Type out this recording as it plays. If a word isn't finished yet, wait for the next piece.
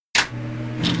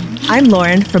I'm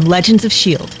Lauren from Legends of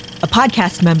S.H.I.E.L.D., a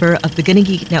podcast member of the Gonna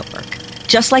Geek Network,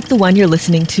 just like the one you're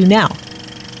listening to now.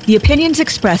 The opinions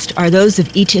expressed are those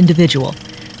of each individual.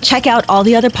 Check out all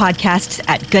the other podcasts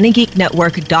at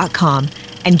GonnaGeekNetwork.com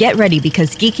and get ready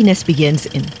because geekiness begins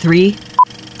in 3,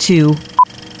 2,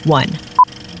 1.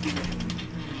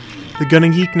 The Gonna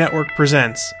Geek Network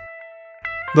presents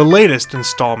the latest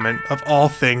installment of All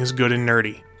Things Good and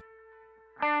Nerdy.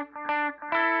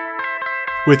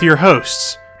 With your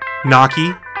hosts,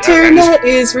 Naki. Internet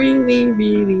is really,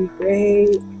 really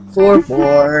great for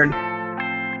porn.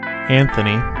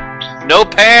 Anthony. No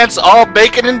pants, all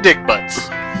bacon and dick butts.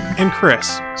 And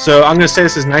Chris. So I'm going to say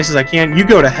this as nice as I can. You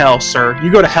go to hell, sir.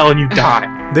 You go to hell and you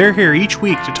die. They're here each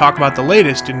week to talk about the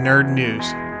latest in nerd news.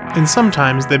 And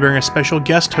sometimes they bring a special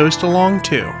guest host along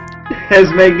too. As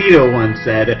Magneto once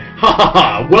said, "Ha ha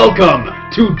ha, welcome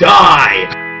to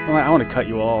die!" I want to cut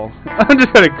you all. I'm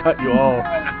just going to cut you all.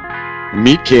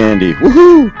 Meat candy.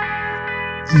 Woohoo!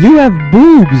 You have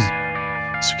boobs!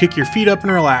 So kick your feet up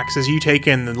and relax as you take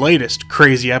in the latest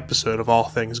crazy episode of All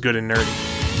Things Good and Nerdy.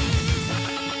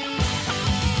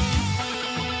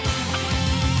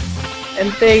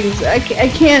 And things. I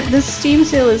can't. This Steam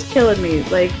sale is killing me.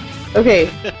 Like, okay,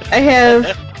 Turn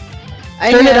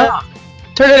it off.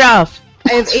 Turn it off.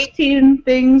 I have 18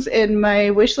 things in my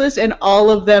wish list, and all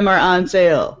of them are on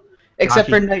sale. Except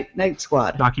for Night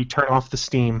Squad. Naki, turn off the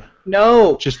Steam.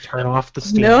 No. Just turn off the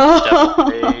Steam. No. Step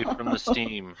away from the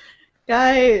Steam.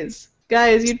 Guys,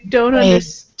 you don't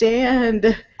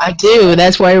understand. I do.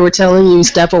 That's why we're telling you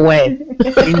step away.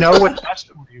 We know what's best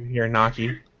for you here,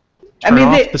 Naki.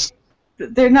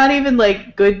 They're not even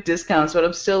like good discounts, but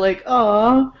I'm still like,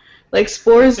 oh, like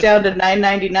Spore's down to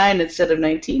 $9.99 instead of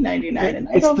 $19.99.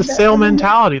 It's the sale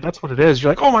mentality. That's what it is.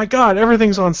 You're like, oh my god,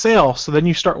 everything's on sale. So then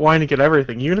you start wanting to get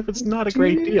everything, even if it's not a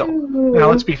great deal. Now,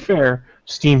 let's be fair.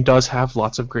 Steam does have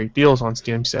lots of great deals on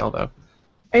Steam sale, though.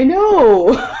 I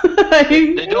know.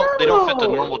 They don't fit the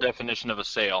normal definition of a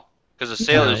sale, because a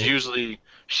sale is usually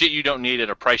shit you don't need at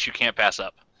a price you can't pass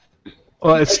up.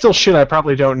 Well, it's still shit I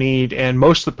probably don't need, and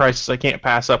most of the prices I can't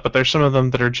pass up, but there's some of them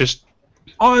that are just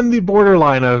on the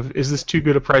borderline of, is this too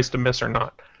good a price to miss or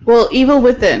not? Well, Evil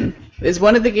Within is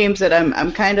one of the games that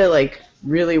I'm kind of like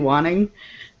really wanting,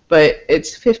 but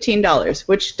it's $15,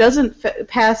 which doesn't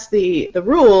pass the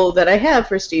rule that I have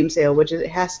for Steam sale, which is it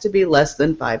has to be less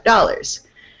than $5.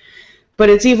 But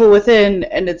it's Evil Within,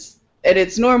 and it's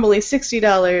normally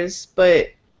 $60, but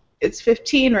it's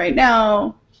 $15 right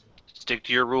now. Stick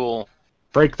to your rule.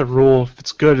 Break the rule. If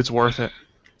it's good, it's worth it.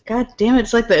 God damn it,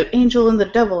 it's like the angel and the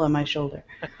devil on my shoulder.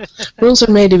 Rules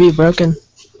are made to be broken.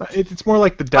 It's more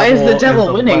like the devil. Why is the devil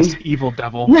and winning? Less evil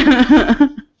devil.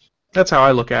 That's how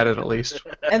I look at it, at least.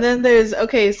 And then there's,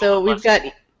 so we've got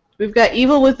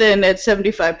Evil Within at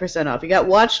 75% off. You got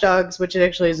Watch Dogs, which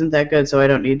actually isn't that good, so I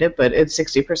don't need it, but it's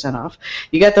 60% off.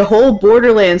 You got the whole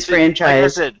Borderlands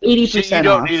franchise, 80% you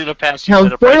don't off. need it to pass. Now,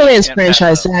 Borderlands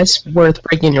franchise, that's worth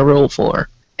breaking a rule for.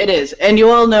 It is, and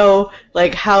you all know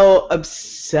like how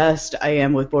obsessed I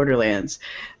am with Borderlands.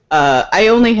 I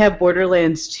only have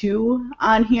Borderlands 2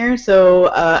 on here,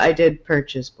 so I did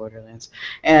purchase Borderlands,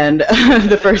 and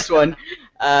the first one.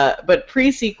 But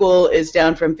pre-sequel is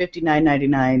down from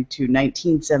 $59.99 to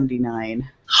 $19.79.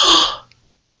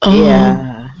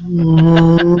 Yeah.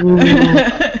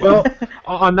 Well,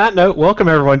 on that note, welcome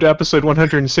everyone to episode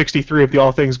 163 of the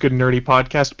All Things Good and Nerdy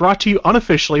podcast, brought to you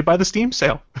unofficially by the Steam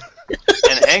sale.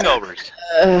 And hangovers.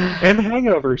 And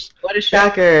hangovers. What a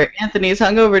shocker. Anthony's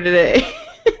hungover today.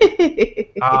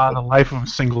 The life of a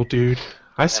single dude.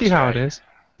 I see how it is.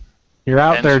 You're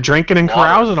out there drinking and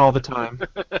carousing all the time.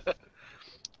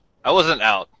 I wasn't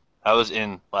out. I was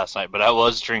in last night, but I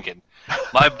was drinking.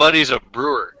 My buddy's a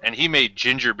brewer, and he made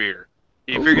ginger beer.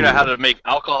 He figured out how to make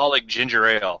alcoholic ginger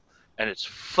ale, and it's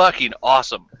fucking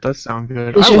awesome. That does sound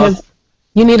good.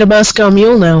 You need a Moscow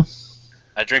Mule now.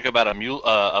 I drank about a mule,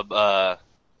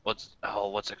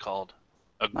 what's it called?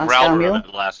 A Moscow growler Mule? of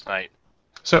it last night.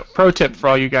 So, pro tip for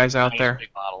all you guys out there.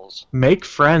 Big bottles. Make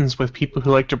friends with people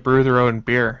who like to brew their own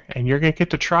beer, and you're going to get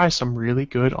to try some really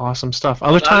good, awesome stuff.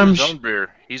 Other times... His own beer.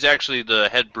 He's actually the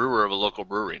head brewer of a local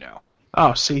brewery now.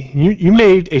 Oh, see, you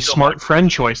made a smart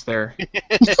friend choice there.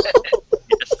 Yes,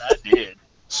 I did.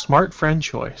 Smart friend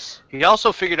choice. He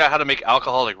also figured out how to make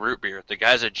alcoholic root beer. The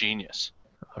guy's a genius.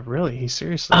 Oh, really? He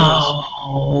seriously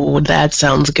Oh, that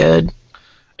sounds good.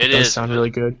 It does sound really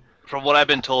good. From what I've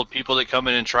been told, people that come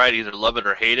in and try it either love it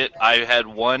or hate it. I had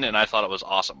one, and I thought it was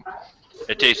awesome.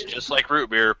 It tastes just like root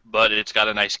beer, but it's got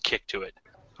a nice kick to it.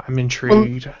 I'm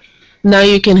intrigued. Now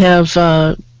you can have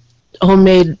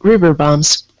homemade river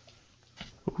bombs.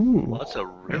 Ooh. What's a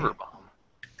river bomb?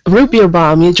 root beer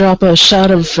bomb. You drop a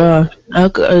shot of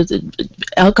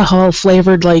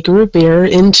alcohol-flavored like root beer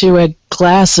into a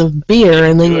glass of beer,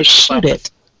 and then you shoot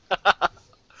it.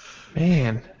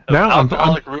 Man, now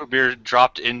alcoholic root beer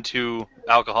dropped into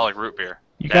alcoholic root beer.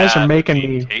 You guys are making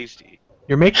me tasty.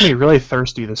 You're making me really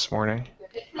thirsty this morning.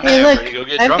 Hey, look,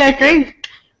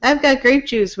 I've got grape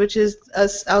juice, which is a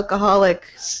alcoholic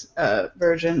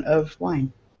version of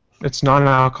wine. It's not an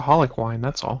alcoholic wine.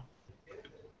 That's all.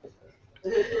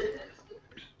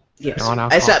 Yes,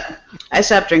 I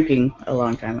stopped drinking a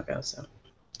long time ago. So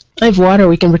I have water.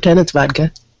 We can pretend it's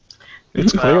vodka.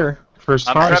 It's clear. As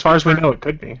far as we know, it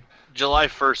could be. July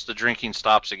 1st, the drinking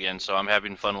stops again, so I'm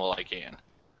having fun while I can.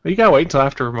 But you gotta wait until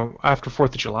after 4th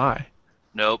of July.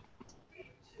 Nope.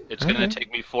 It's going to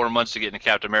take me 4 months to get into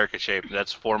Captain America shape.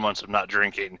 That's 4 months of not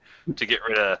drinking to get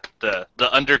rid of the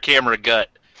under-camera gut.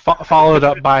 Followed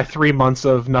up by 3 months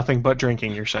of nothing but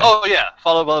drinking, you're saying? Oh, yeah.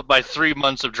 Followed up by 3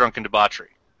 months of drunken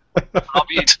debauchery. I'll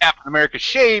be in Captain America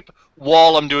shape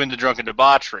while I'm doing the drunken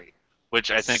debauchery,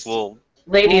 which I think will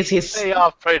pay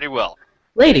off pretty well.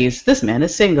 Ladies, this man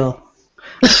is single.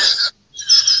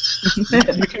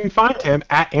 You can find him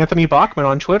at Anthony Bachman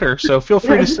on Twitter, so feel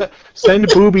free to send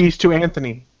boobies to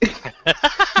Anthony. Do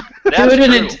it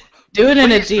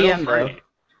in a DM, though.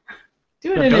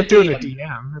 Do it in a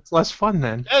DM. It's less fun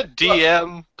then.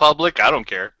 DM, public, I don't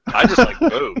care. I just like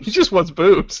boobs. He just wants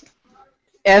boobs.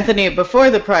 Anthony, before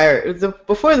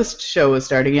the show was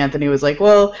starting, Anthony was like,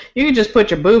 "Well, you can just put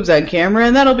your boobs on camera,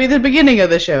 and that'll be the beginning of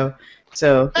the show."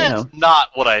 So that's not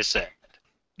what I said.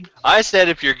 I said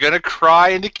if you're gonna cry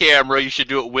into camera, you should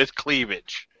do it with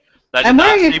cleavage. That did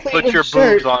not say put your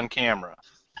boobs on camera.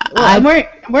 Well, I'm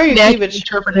wearing a cleavage.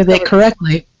 Interpreted it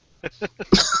correctly.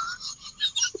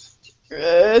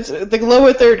 The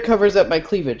lower third covers up my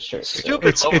cleavage shirt.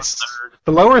 Stupid lower third.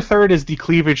 The lower third is the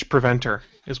cleavage preventer,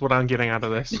 is what I'm getting out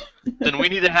of this. Then we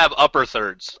need to have upper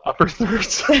thirds. Upper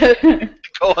thirds.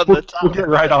 Go on the top. We'll get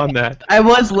right on that. I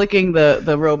was licking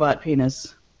the robot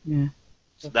penis. Yeah.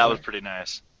 That was pretty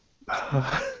nice.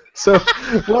 So,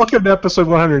 welcome to episode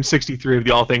 163 of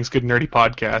the All Things Good Nerdy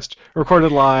podcast,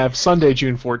 recorded live Sunday,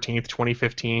 June 14th,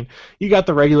 2015. You got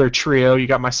the regular trio. You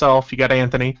got myself. You got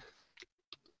Anthony,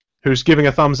 who's giving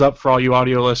a thumbs up for all you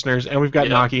audio listeners, and we've got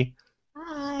Naki.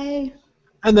 Hi.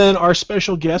 And then our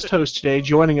special guest host today,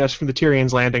 joining us from the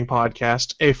Tyrion's Landing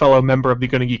podcast, a fellow member of the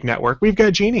Gonna Geek Network, we've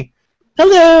got Jeannie.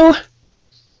 Hello.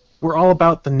 We're all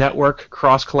about the network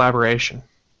cross-collaboration.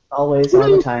 Always,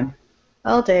 all the time.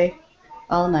 All day,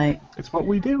 all night. It's what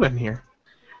we do in here.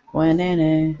 Well,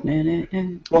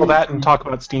 that and talk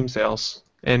about Steam sales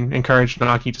and encourage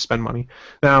Naki to spend money.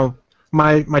 Now,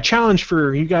 my challenge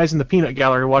for you guys in the peanut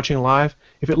gallery watching live,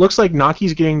 if it looks like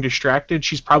Naki's getting distracted,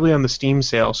 she's probably on the Steam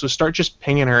sale, so start just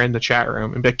pinging her in the chat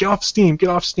room and be like, get off Steam, get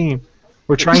off Steam.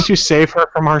 We're trying to save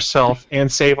her from ourselves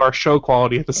and save our show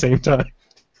quality at the same time.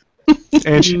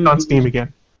 And she's on Steam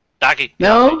again. Naki.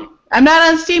 No, I'm not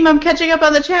on Steam, I'm catching up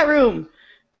on the chat room.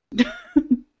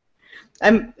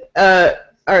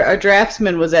 Our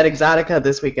draftsman was at Exotica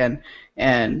this weekend,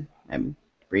 and I'm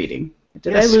reading.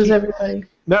 Did I lose everybody?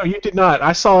 No, you did not.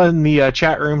 I saw in the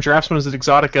chat room, Draftsman was at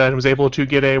Exotica and was able to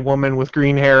get a woman with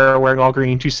green hair wearing all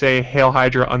green to say Hail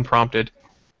Hydra unprompted.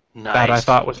 Nice. That I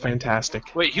thought was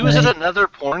fantastic. Wait, he was at another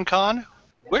porn con?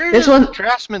 Where does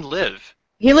Draftsman live?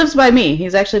 He lives by me.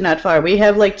 He's actually not far. We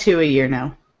have like 2 a year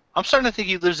now. I'm starting to think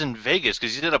he lives in Vegas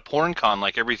because he did a porn con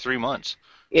like every 3 months.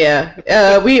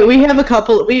 Yeah, we have a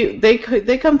couple.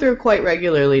 They come through quite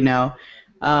regularly now.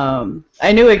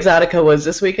 I knew Exotica was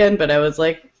this weekend, but I was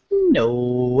like,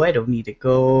 no, I don't need to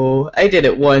go. I did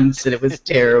it once and it was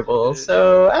terrible,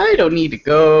 so I don't need to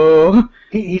go.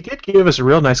 He did give us a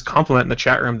real nice compliment in the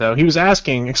chat room, though. He was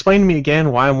asking, explain to me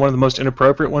again why I'm one of the most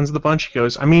inappropriate ones of the bunch. He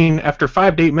goes, I mean, after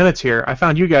 5 to 8 minutes here, I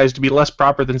found you guys to be less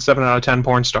proper than 7 out of 10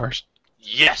 porn stars.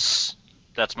 Yes,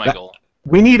 that's my goal.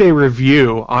 We need a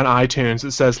review on iTunes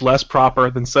that says less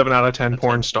proper than 7 out of 10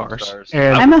 porn stars.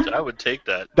 And I would take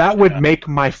that. That would make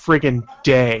my friggin'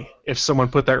 day if someone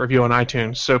put that review on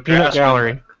iTunes. So Peanut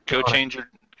Gallery, go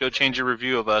change your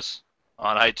review of us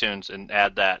on iTunes and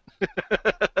add that.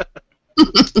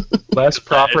 Less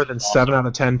proper than 7 out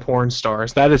of 10 porn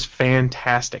stars. That is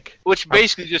fantastic. Which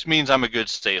basically just means I'm a good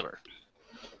sailor.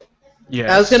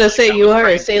 Yeah. I was gonna say you are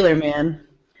a sailor man.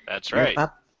 That's right.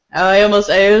 I almost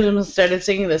started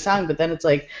singing the song, but then it's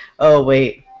like, oh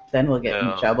wait, then we'll get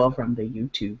in trouble from the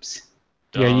YouTubes.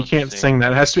 Yeah, you can't sing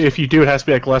that. It has to be, if you do, it has to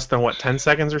be like less than 10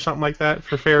 seconds or something like that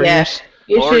for fair use.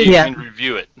 You can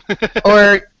review it.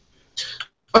 or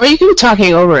you can be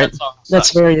talking over it.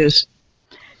 That's fair use.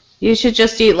 You should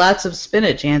just eat lots of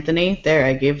spinach, Anthony. There,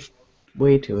 I gave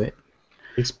way to it.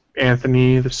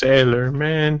 Anthony the Sailor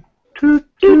Man. Toot,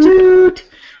 toot.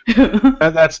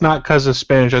 That's not because of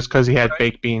Spanish, that's because he had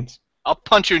baked beans. I'll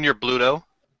punch you in your Bluto.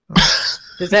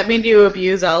 Does that mean you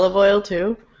abuse olive oil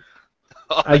too?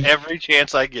 Every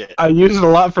chance I get. I use it a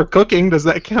lot for cooking. Does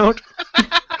that count?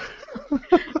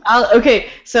 Okay,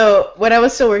 so when I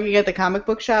was still working at the comic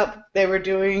book shop, they were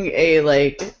doing a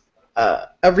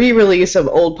re-release of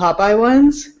old Popeye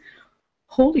ones.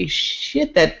 Holy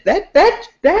shit!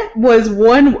 That was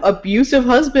one abusive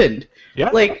husband.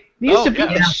 Yeah. Like he used to beat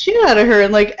the shit out of her,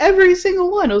 and like every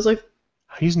single one, it was like.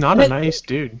 He's not a nice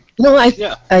dude. No,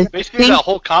 Basically, that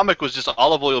whole comic was just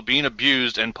olive oil being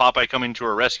abused and Popeye coming to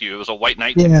her rescue. It was a white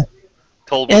knight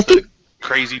told with a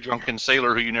crazy drunken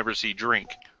sailor who you never see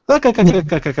drink. Yeah,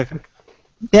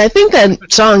 I think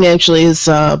that song actually is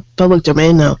public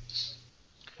domain now.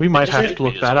 We might have to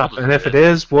look that up, and if it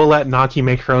is, we'll let Naki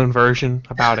make her own version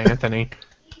about Anthony.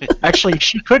 Actually,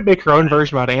 she could make her own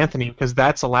version about Anthony because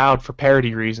that's allowed for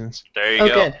parody reasons. There you go.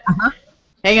 Good.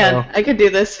 Hang on, I could do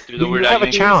this. You have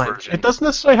a challenge. It doesn't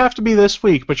necessarily have to be this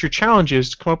week, but your challenge is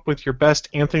to come up with your best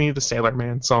Anthony the Sailor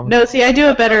Man song. No, see, I do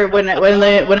it better when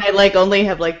I like only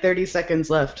have like 30 seconds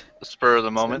left. The spur of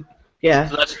the moment. Yeah.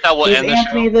 So that's how we'll He's end the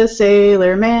Anthony show. the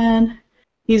Sailor Man.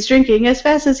 He's drinking as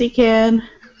fast as he can.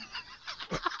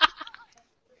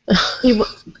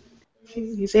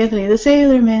 He's Anthony the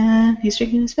Sailor Man. He's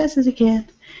drinking as fast as he can.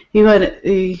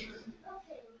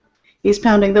 He's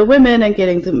pounding the women and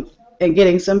getting some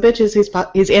bitches.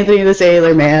 He's Anthony the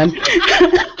Sailor Man.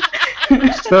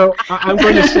 So I'm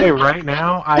going to say right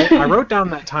now, I wrote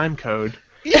down that time code,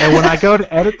 and when I go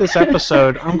to edit this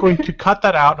episode, I'm going to cut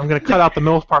that out. I'm going to cut out the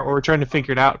middle part where we're trying to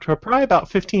figure it out to probably about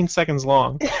 15 seconds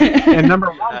long. And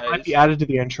number 1 might be added to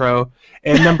the intro,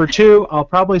 and number 2, I'll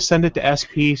probably send it to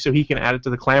SP so he can add it to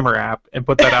the Clamor app and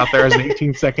put that out there as an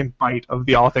 18-second bite of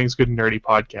the All Things Good and Nerdy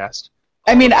podcast.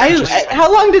 I mean,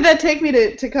 how long did that take me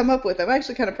to come up with? I'm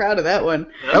actually kind of proud of that one.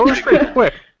 That was pretty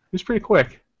quick. It was pretty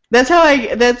quick. That's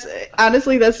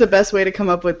honestly that's the best way to come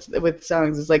up with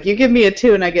songs. It's like you give me a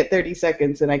tune, I get 30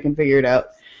 seconds, and I can figure it out.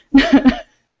 Well,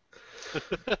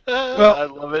 I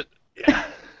love it. Yeah,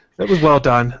 that was well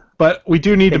done. But we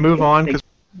do need to move on.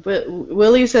 But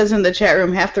Willie says in the chat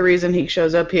room half the reason he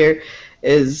shows up here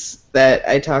is that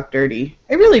I talk dirty.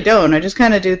 I really don't. I just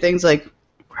kind of do things like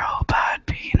robot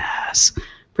penis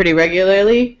pretty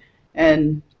regularly,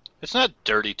 and it's not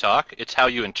dirty talk. It's how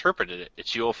you interpreted it.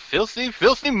 It's your filthy,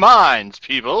 filthy minds,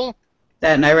 people.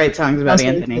 That, and I write songs about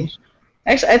Anthony.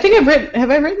 Actually, I think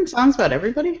have I written songs about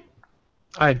everybody?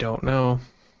 I don't know.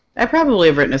 I probably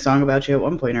have written a song about you at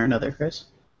one point or another, Chris.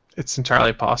 It's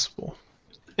entirely possible.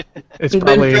 It's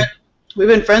we've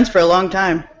been friends for a long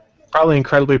time. Probably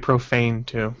incredibly profane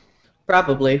too.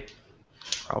 Probably.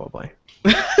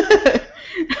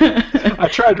 I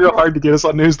tried real hard to get us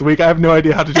on News of the Week. I have no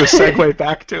idea how to do a segue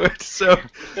back to it. So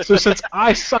since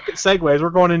I suck at segues, we're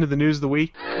going into the News of the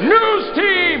Week. News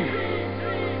team,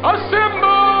 assemble!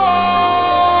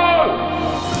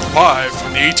 Live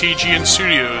from the ATGN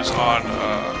studios on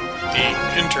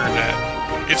the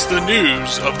internet, it's the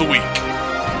News of the Week.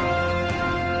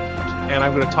 And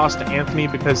I'm going to toss to Anthony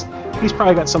because he's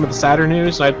probably got some of the sadder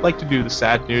news. I'd like to do the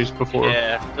sad news before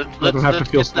we don't have to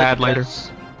feel sad later.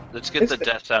 Let's get the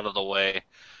deaths out of the way.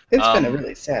 It's been a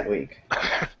really sad week.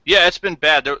 Yeah, it's been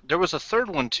bad. There was a third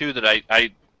one too that a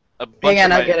bunch of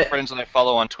my friends that I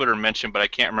follow on Twitter mentioned, but I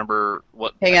can't remember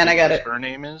what her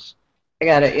name is. I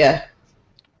got it. Yeah.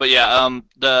 But yeah,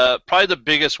 probably the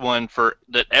biggest one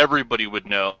that everybody would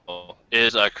know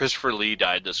is Christopher Lee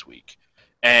died this week,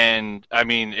 and I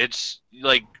mean it's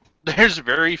like there's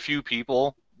very few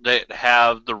people that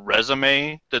have the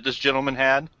resume that this gentleman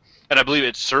had. And I believe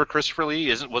it's Sir Christopher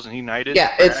Lee, wasn't he knighted?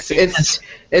 Yeah, it's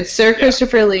Sir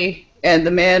Christopher Lee, and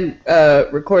the man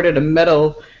recorded a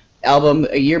metal album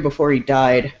a year before he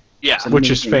died. Yeah, which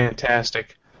is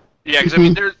fantastic. Yeah, because I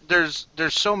mean, there's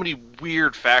so many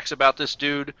weird facts about this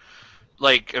dude.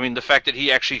 Like, I mean, the fact that he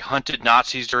actually hunted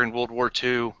Nazis during World War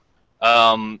II.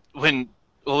 What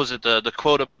was it? The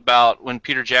quote about when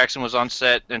Peter Jackson was on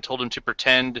set and told him to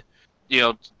pretend.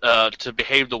 To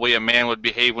behave the way a man would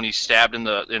behave when he's stabbed in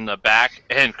the back,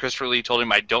 and Christopher Lee told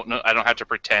him, "I don't have to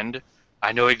pretend.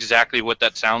 I know exactly what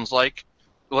that sounds like."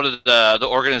 One of the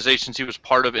organizations he was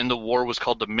part of in the war was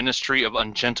called the Ministry of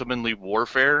Ungentlemanly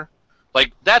Warfare.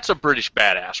 Like that's a British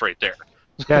badass right there.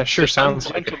 Yeah, sure sounds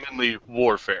like ungentlemanly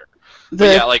warfare.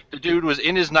 Yeah, like the dude was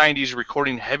in his 90s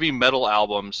recording heavy metal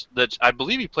albums that I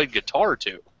believe he played guitar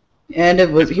to. And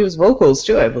he was vocals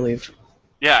too, I believe.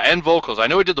 Yeah, and vocals. I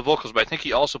know he did the vocals, but I think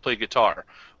he also played guitar.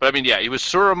 But I mean, yeah, he was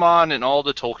Saruman in all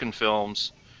the Tolkien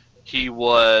films. He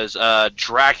was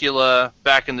Dracula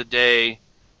back in the day.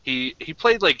 He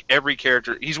played like every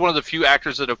character. He's one of the few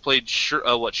actors that have played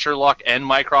Sherlock and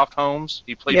Mycroft Holmes.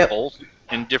 He played both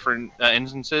in different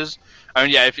instances. I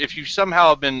mean, yeah, if you somehow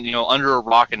have been under a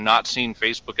rock and not seen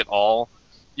Facebook at all,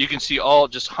 you can see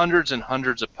just hundreds and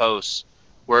hundreds of posts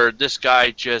where this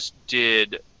guy just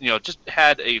did, just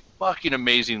had a fucking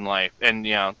amazing life. And,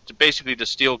 to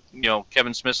steal,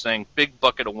 Kevin Smith saying, big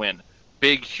bucket of win.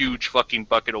 Big, huge fucking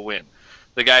bucket of win.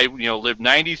 The guy, lived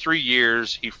 93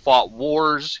 years. He fought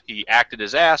wars. He acted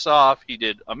his ass off. He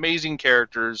did amazing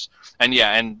characters. And,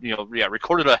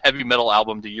 recorded a heavy metal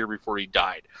album the year before he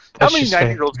died. How many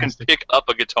 90-year-olds can pick up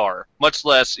a guitar, much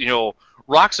less,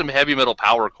 rock some heavy metal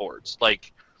power chords?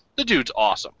 Like, the dude's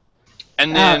awesome.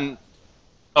 And then...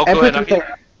 go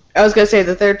ahead. I was going to say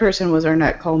the third person was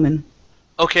Ornette Coleman.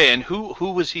 Okay, and who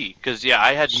was he? Because,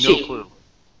 I had no clue.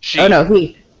 She. Oh, no,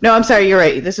 he. No, I'm sorry, you're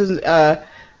right. This is...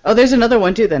 there's another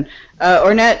one, too, then.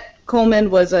 Ornette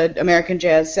Coleman was an American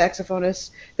jazz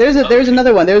saxophonist. There's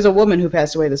another one. There was a woman who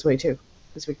passed away this week, too.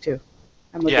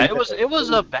 Yeah, it was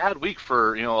a bad week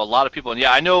for a lot of people. And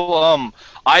yeah, I know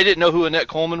I didn't know who Ornette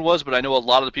Coleman was, but I know a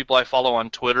lot of the people I follow on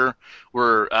Twitter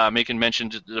were making mention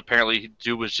that apparently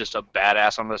dude was just a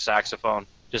badass on the saxophone,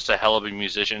 just a hell of a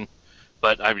musician.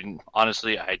 But I mean,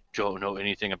 honestly, I don't know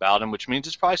anything about him, which means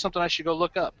it's probably something I should go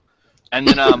look up. And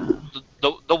then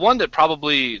the one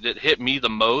that hit me the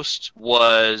most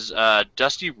was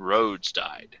Dusty Rhodes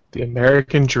died. The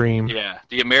American Dream. Yeah,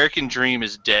 the American Dream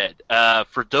is dead.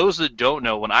 For those that don't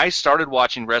know, when I started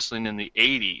watching wrestling in the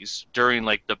 80s, during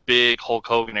like the big Hulk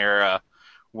Hogan era,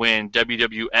 when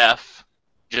WWF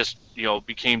just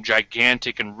became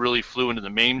gigantic and really flew into the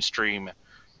mainstream,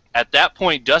 at that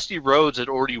point Dusty Rhodes had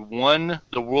already won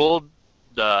the world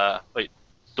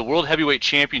heavyweight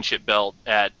championship belt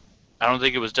at, I don't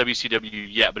think it was WCW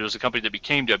yet, but it was a company that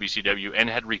became WCW, and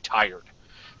had retired.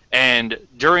 And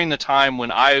during the time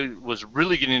when I was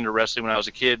really getting into wrestling, when I was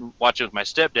a kid watching with my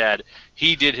stepdad,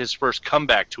 he did his first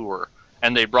comeback tour,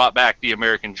 and they brought back the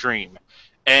American Dream.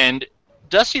 And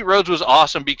Dusty Rhodes was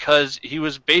awesome because he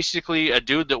was basically a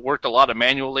dude that worked a lot of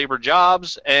manual labor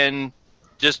jobs and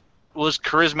just was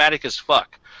charismatic as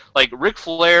fuck. Like, Ric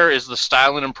Flair is the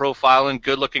styling and profiling,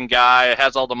 good-looking guy,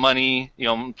 has all the money,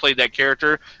 played that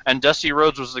character. And Dusty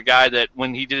Rhodes was the guy that,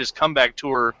 when he did his comeback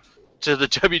tour to the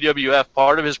WWF,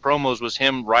 part of his promos was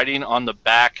him riding on the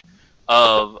back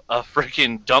of a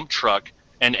freaking dump truck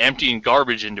and emptying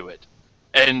garbage into it.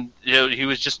 And he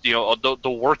was just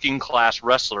the working-class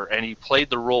wrestler, and he played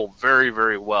the role very,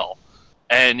 very well.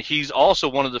 And he's also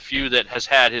one of the few that has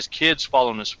had his kids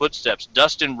follow in his footsteps.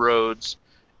 Dustin Rhodes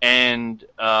and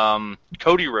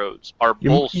Cody Rhodes are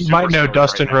both. You might know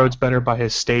Dustin Rhodes better by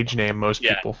his stage name. Most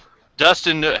people.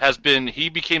 Dustin he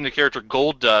became the character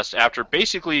Goldust after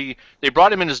basically they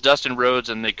brought him in as Dustin Rhodes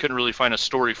and they couldn't really find a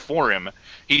story for him.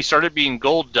 He started being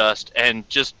Goldust, and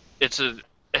just it's an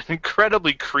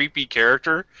incredibly creepy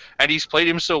character, and he's played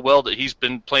him so well that he's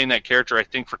been playing that character I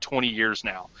think for 20 years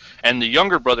now. And the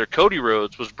younger brother Cody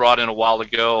Rhodes was brought in a while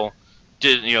ago.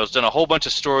 Has done a whole bunch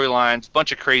of storylines,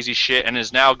 bunch of crazy shit, and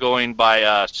is now going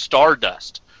by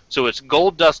Stardust. So it's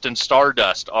Goldust and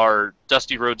Stardust are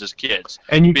Dusty Rhodes' kids.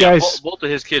 And you guys, both of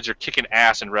his kids are kicking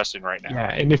ass in wrestling right now.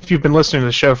 Yeah, and if you've been listening to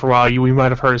the show for a while, we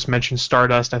might have heard us mention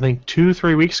Stardust. I think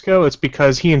 2-3 weeks ago. It's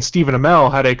because he and Stephen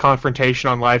Amell had a confrontation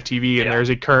on live TV, and there's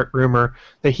a current rumor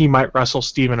that he might wrestle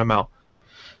Stephen Amell.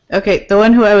 Okay, the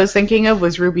one who I was thinking of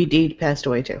was Ruby Dee, passed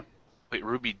away too. Wait,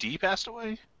 Ruby Dee passed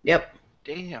away? Yep.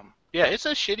 Damn. Yeah, it's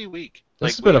a shitty week.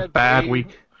 This has been a bad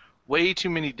week. Way too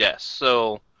many deaths.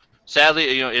 So,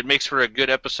 sadly, it makes for a good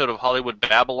episode of Hollywood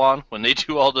Babylon when they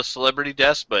do all the celebrity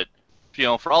deaths. But,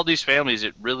 for all these families,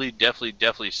 it really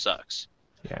definitely sucks.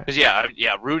 Yeah.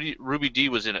 Because Ruby Dee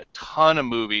was in a ton of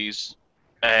movies,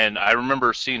 and I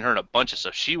remember seeing her in a bunch of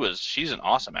stuff. She's an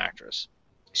awesome actress.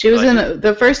 She was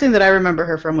the first thing that I remember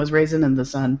her from was Raisin in the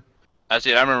Sun. That's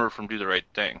it. I remember from Do the Right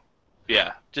Thing.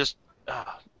 Yeah, just.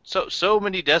 So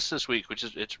many deaths this week, which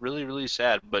is it's really, really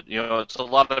sad. But it's a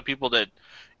lot of people that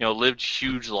lived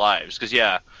huge lives. Because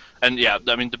I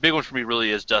mean the big one for me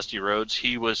really is Dusty Rhodes.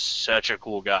 He was such a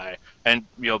cool guy, and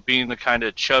being the kind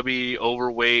of chubby,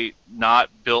 overweight, not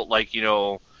built like he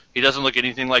doesn't look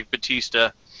anything like Batista.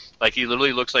 Like he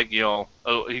literally looks like he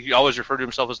always referred to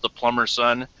himself as the plumber's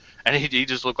son, and he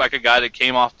just looked like a guy that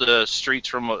came off the streets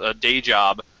from a day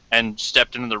job and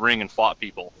stepped into the ring and fought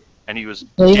people. And he was.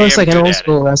 He looks like an old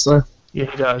school wrestler. Yeah,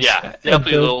 he does. Yeah,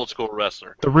 definitely an old school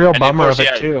wrestler. The real bummer of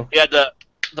it too. He had the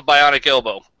bionic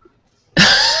elbow,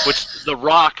 which The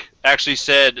Rock actually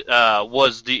said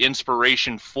was the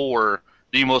inspiration for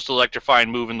the most electrifying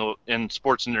move in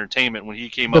sports and entertainment when he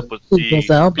came up with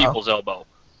the people's elbow.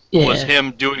 was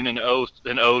him doing an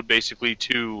ode basically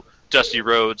to Dusty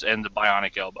Rhodes and the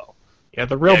Bionic Elbow. Yeah,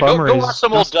 the real bummer is... Go watch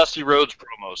some old Dusty Rhodes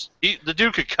promos. The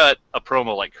dude could cut a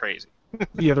promo like crazy.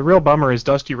 Yeah, the real bummer is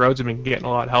Dusty Rhodes had been getting a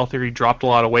lot healthier. He dropped a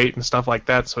lot of weight and stuff like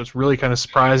that, so it's really kind of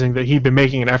surprising that he'd been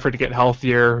making an effort to get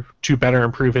healthier to better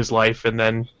improve his life, and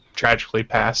then tragically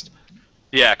passed.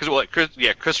 Yeah, because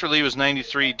Christopher Lee was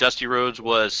 93, Dusty Rhodes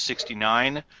was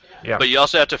 69. Yeah. But you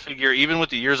also have to figure, even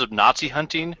with the years of Nazi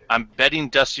hunting, I'm betting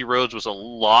Dusty Rhodes was a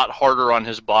lot harder on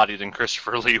his body than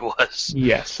Christopher Lee was.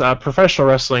 Yes, professional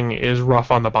wrestling is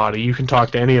rough on the body. You can talk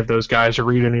to any of those guys or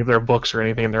read any of their books or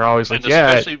anything, and they're always like,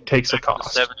 yeah, it takes a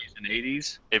cost. In the 70s and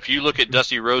 80s, if you look at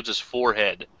Dusty Rhodes'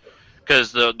 forehead,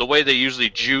 because the way they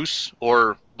usually juice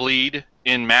or bleed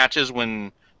in matches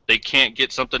when they can't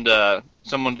get someone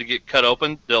to get cut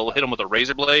open, they'll hit him with a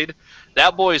razor blade.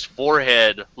 That boy's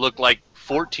forehead looked like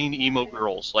 14 emo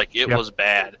girls. Like, it was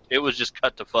bad. It was just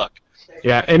cut to fuck.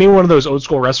 Yeah, any one of those old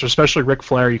school wrestlers, especially Ric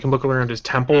Flair, you can look around his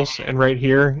temples, and right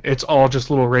here, it's all just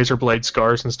little razor blade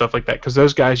scars and stuff like that, because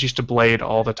those guys used to blade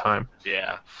all the time.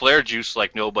 Yeah, Flair juice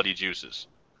like nobody juices.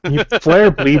 Flair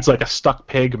bleeds like a stuck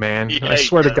pig, man. Yeah, I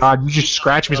swear to God, you just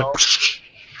scratch him, he's like...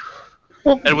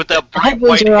 Well, and with that bright eyebrows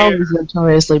white are hair. always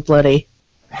notoriously bloody.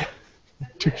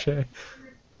 Touche. But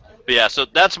yeah, so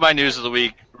that's my news of the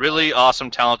week. Really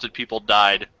awesome, talented people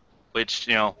died, which,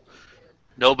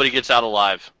 nobody gets out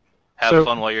alive. Have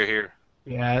fun while you're here.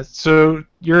 Yeah, so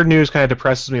your news kind of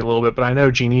depresses me a little bit, but I know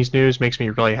Jeannie's news makes me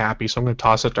really happy, so I'm going to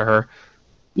toss it to her.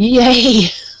 Yay!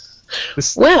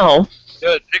 Well...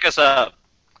 Good, pick us up.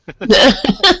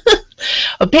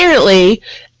 Apparently,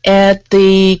 at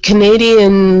the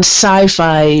Canadian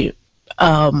Sci-Fi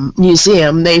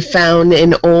Museum, they found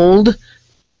an old...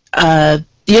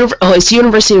 it's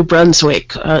University of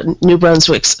Brunswick, New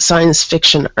Brunswick's science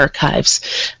fiction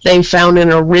archives. They found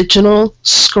an original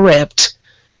script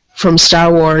from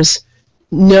Star Wars,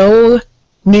 no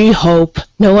New Hope,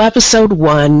 no Episode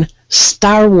 1,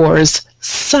 Star Wars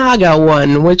Saga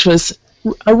 1, which was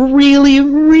a really,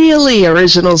 really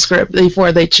original script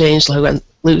before they changed Luke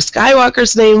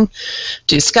Skywalker's name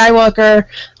to Skywalker,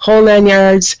 whole 9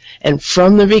 yards, and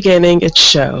from the beginning it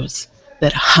shows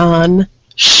that Han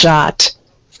shot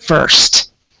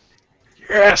first.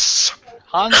 Yes!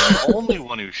 Han's the only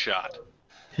one who shot.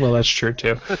 Well, that's true,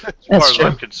 too. As far as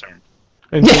I'm concerned.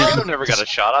 He never got a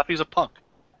shot off. He's a punk.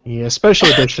 Yeah, special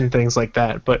edition things like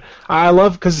that. But I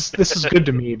love, because this is good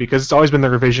to me, because it's always been the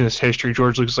revisionist history.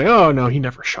 George Lucas is like, oh, no, he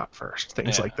never shot first.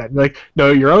 Things like that. Like,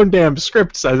 no, your own damn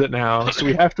script says it now, so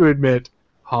we have to admit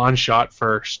Han shot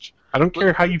first. I don't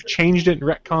care how you've changed it and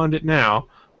retconned it now.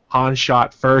 Han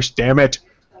shot first, damn it.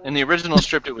 In the original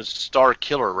script, it was Star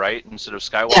Killer, right, instead of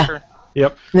Skywalker? Yeah.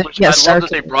 Yep. Which I love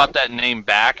that they brought that name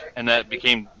back, and that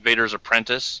became Vader's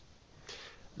apprentice.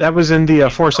 That was in the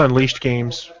Force Unleashed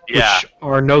games, which Yeah.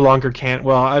 are no longer canon.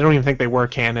 Well, I don't even think they were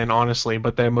canon, honestly,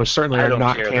 but they most certainly I are don't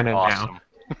not care, canon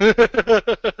they're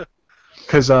now.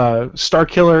 Because Star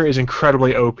Killer is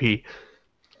incredibly OP.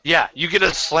 Yeah, you get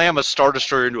to slam a Star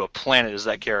Destroyer into a planet as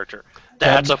that character.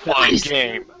 That's a fun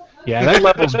game. Yeah, that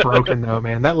level's broken, though,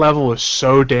 man. That level is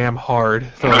so damn hard,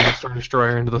 throwing a Star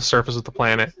Destroyer into the surface of the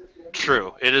planet.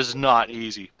 True, it is not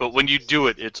easy, but when you do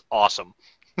it, it's awesome.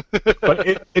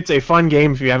 But it's a fun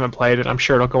game if you haven't played it. I'm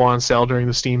sure it'll go on sale during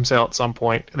the Steam sale at some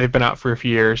point. They've been out for a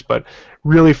few years, but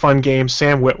really fun game.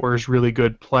 Sam Witwer is really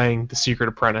good playing the Secret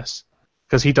Apprentice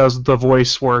because he does the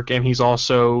voice work and he's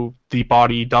also the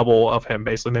body double of him.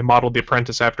 Basically, they modeled the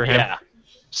Apprentice after him. Yeah.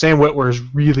 Sam Witwer is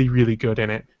really, really good in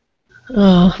it.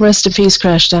 Oh, rest in peace,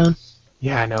 Crashdown.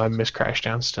 Yeah, I know. I miss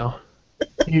Crashdown still.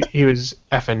 He was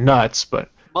effing nuts, but...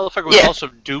 Motherfucker was also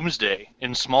Doomsday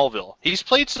in Smallville. He's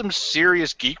played some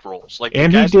serious geek roles. Like,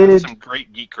 and the guy's he did got some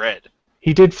great geek cred.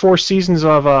 He did 4 seasons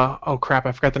of oh crap,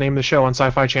 I forgot the name of the show on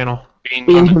Sci-Fi Channel. Being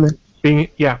Human.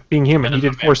 Being Human. He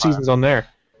did 4 seasons on there.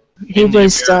 He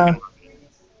was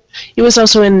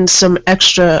also in some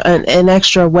an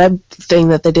extra web thing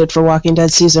that they did for Walking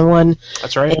Dead season 1.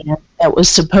 That's right. And that was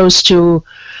supposed to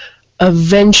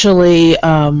eventually.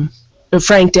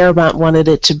 Frank Darabont wanted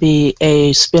it to be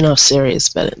a spin-off series,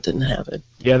 but it didn't happen.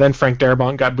 Yeah, then Frank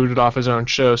Darabont got booted off his own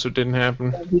show, so it didn't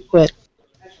happen. He quit.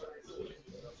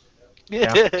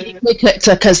 Yeah.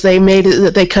 Because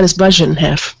they cut his budget in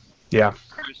half. Yeah.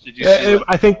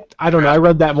 I don't know. I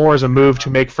read that more as a move to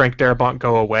make Frank Darabont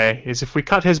go away. Is if we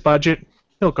cut his budget,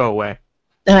 he'll go away.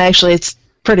 Actually, it's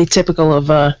pretty typical of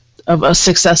a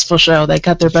successful show. They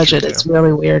cut their budget. It's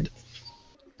really weird.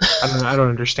 I don't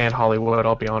understand Hollywood.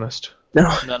 I'll be honest. No.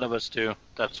 None of us do.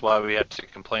 That's why we have to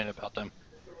complain about them.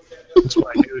 That's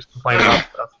what I do is complain about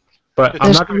stuff. But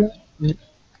I'm not going to...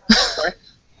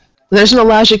 There's no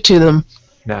logic to them.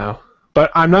 No.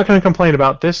 But I'm not going to complain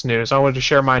about this news. I wanted to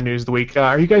share my news of the week.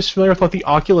 Are you guys familiar with what the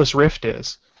Oculus Rift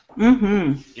is?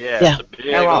 Mm-hmm. Yeah, it's a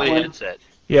big ugly headset.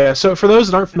 Yeah, so for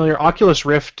those that aren't familiar, Oculus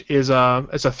Rift is a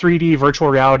 3D virtual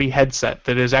reality headset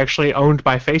that is actually owned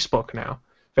by Facebook now.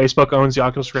 Facebook owns the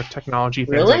Oculus Rift technology,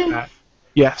 things like that.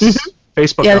 Yes,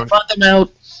 Facebook Yeah, owns they bought them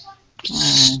out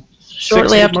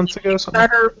shortly 6-8 after months ago, something.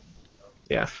 Kickstarter.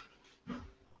 Yeah.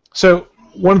 So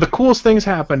one of the coolest things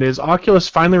happened is Oculus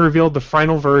finally revealed the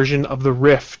final version of the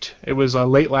Rift. It was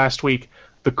late last week.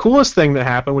 The coolest thing that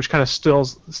happened, which kind of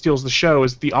steals the show,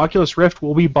 is the Oculus Rift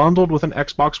will be bundled with an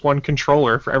Xbox One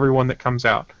controller for everyone that comes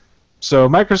out. So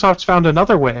Microsoft's found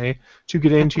another way to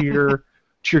get into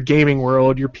your gaming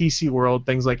world, your PC world,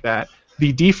 things like that.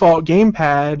 The default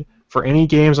gamepad for any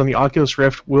games on the Oculus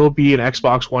Rift will be an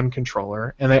Xbox One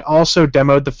controller, and they also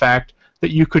demoed the fact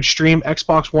that you could stream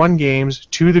Xbox One games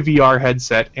to the VR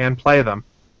headset and play them.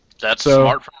 That's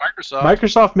smart from Microsoft.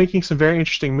 Microsoft making some very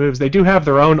interesting moves. They do have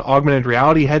their own augmented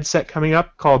reality headset coming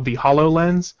up called the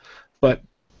HoloLens, but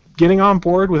getting on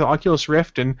board with Oculus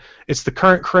Rift, and it's the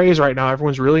current craze right now.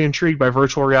 Everyone's really intrigued by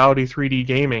virtual reality 3D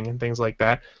gaming and things like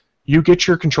that. You get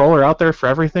your controller out there for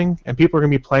everything, and people are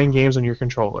going to be playing games on your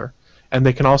controller. And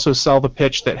they can also sell the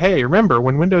pitch that, hey, remember,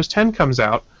 when Windows 10 comes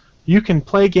out, you can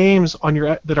play games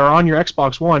that are on your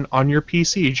Xbox One on your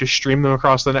PC, just stream them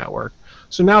across the network.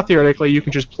 So now, theoretically, you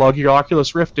can just plug your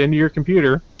Oculus Rift into your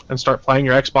computer and start playing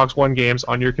your Xbox One games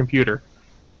on your computer.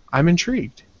 I'm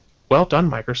intrigued. Well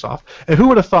done, Microsoft. And who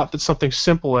would have thought that something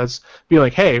simple as being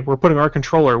like, hey, we're putting our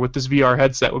controller with this VR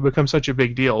headset would become such a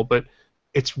big deal, but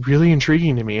it's really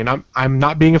intriguing to me, and I'm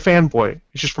not being a fanboy.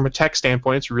 It's just from a tech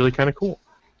standpoint, it's really kind of cool.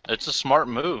 It's a smart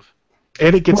move.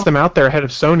 And it gets them out there ahead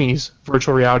of Sony's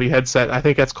virtual reality headset. I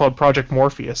think that's called Project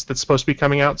Morpheus. That's supposed to be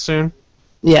coming out soon.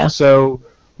 Yeah. So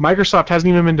Microsoft hasn't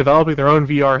even been developing their own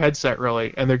VR headset,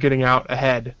 really, and they're getting out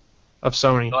ahead of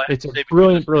Sony. Well, it's a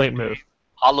brilliant move.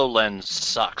 HoloLens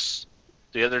sucks.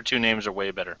 The other two names are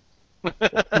way better.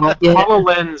 Well,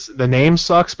 HoloLens, the name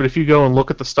sucks, but if you go and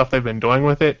look at the stuff they've been doing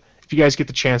with it, if you guys get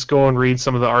the chance, go and read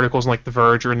some of the articles in like The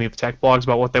Verge or any of the tech blogs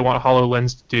about what they want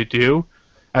HoloLens to do.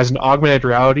 As an augmented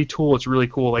reality tool, it's really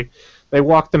cool. Like, they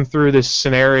walked them through this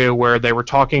scenario where they were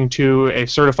talking to a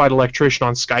certified electrician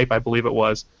on Skype, I believe it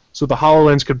was. So the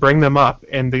HoloLens could bring them up,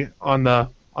 and on the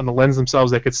lens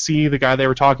themselves, they could see the guy they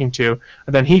were talking to,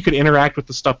 and then he could interact with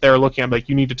the stuff they were looking at. Like,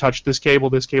 you need to touch this cable,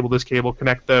 this cable, this cable,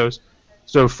 connect those.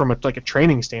 So from a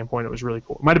training standpoint, it was really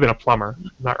cool. It might have been a plumber. I'm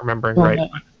not remembering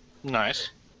right.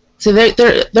 Nice. So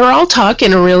they're all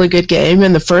talking a really good game,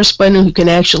 and the first one who can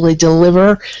actually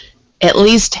deliver at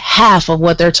least half of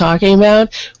what they're talking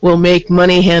about will make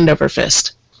money hand over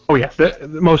fist. Oh yeah,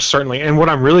 most certainly. And what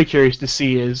I'm really curious to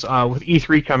see is with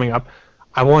E3 coming up,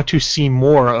 I want to see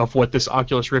more of what this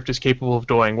Oculus Rift is capable of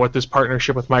doing, what this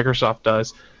partnership with Microsoft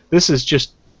does. This is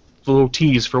just a little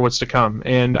tease for what's to come,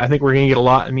 and I think we're going to get a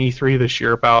lot in E3 this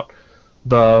year about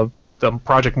the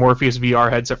Project Morpheus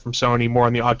VR headset from Sony, more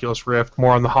on the Oculus Rift,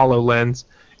 more on the HoloLens.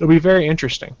 It'll be very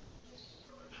interesting.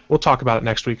 We'll talk about it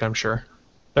next week, I'm sure.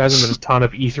 There hasn't been a ton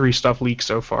of E3 stuff leaked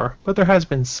so far, but there has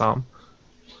been some.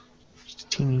 Just a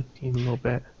teeny little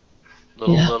bit.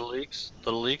 Little leaks?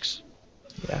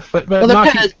 Yeah, but well,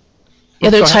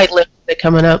 they're tight-lipped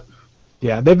coming up.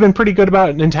 Yeah, they've been pretty good about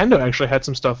it. Nintendo actually had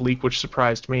some stuff leaked, which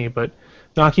surprised me. But,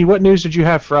 Naki, what news did you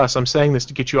have for us? I'm saying this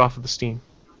to get you off of the Steam.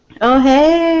 Oh,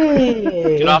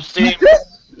 hey! Get off Steam!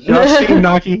 Get off Steam,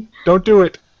 Naki. Don't do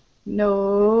it.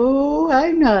 No,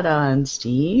 I'm not on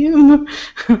Steam.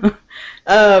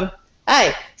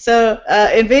 Hi. So,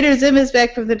 Invader Zim is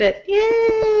back from the dead.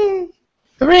 Yay!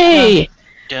 Hooray!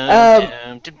 For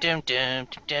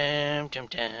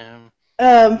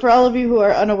all of you who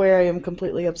are unaware, I am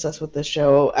completely obsessed with this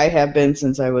show. I have been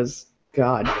since I was,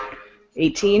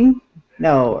 18?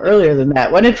 No, earlier than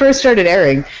that. When it first started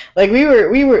airing, like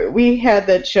we had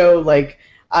that show like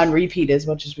on repeat as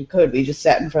much as we could. We just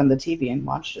sat in front of the TV and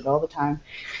watched it all the time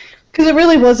because it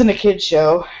really wasn't a kid's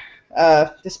show.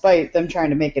 Despite them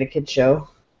trying to make it a kid's show,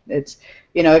 it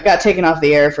got taken off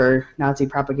the air for Nazi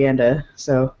propaganda.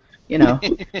 So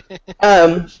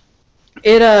but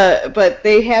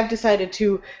they have decided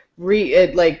to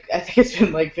I think it's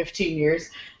been like 15 years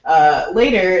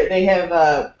later, they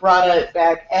have brought it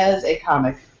back as a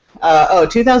comic.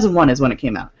 2001 is when it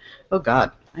came out. Oh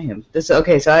God, I am this.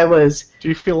 Okay, so I was. Do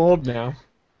you feel old now?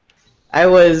 I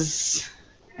was.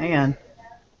 Hang on,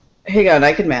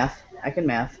 I can math.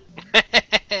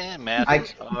 Math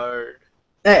is hard.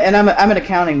 And I'm an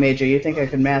accounting major. You think I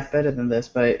can math better than this,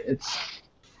 but it's.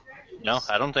 No,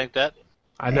 I don't think that.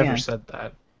 I never said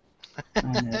that.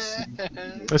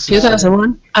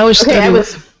 2001. I was. Okay,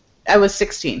 I was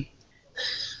 16.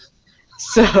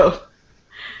 So,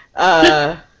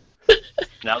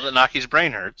 Now that Naki's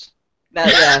brain hurts.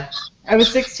 yeah. I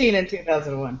was 16 in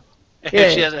 2001.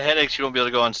 If she has a headache, she won't be able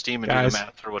to go on Steam and do the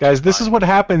math for what Guys, this is what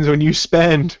happens when you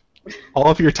spend all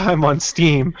of your time on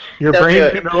Steam. Your brain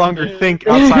can no longer think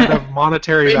outside of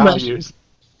monetary values.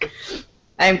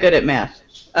 I'm good at math.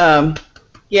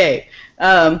 Yay.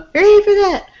 Hooray for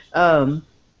that.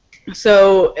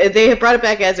 So they have brought it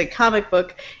back as a comic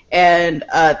book, and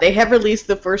they have released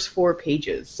the first 4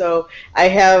 pages. So I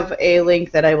have a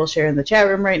link that I will share in the chat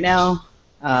room right now.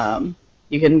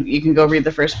 You can go read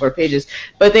the first 4 pages.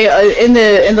 But they in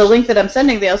the link that I'm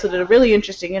sending, they also did a really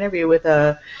interesting interview with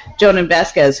Jonan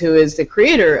Vasquez, who is the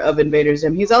creator of Invader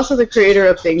Zim. He's also the creator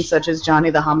of things such as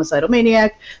Johnny the Homicidal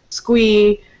Maniac,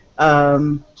 Squee,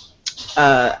 I'm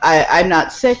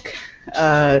Not Sick,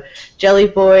 Jelly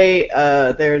Boy.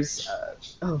 There's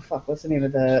what's the name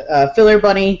of the Filler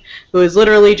Bunny, who is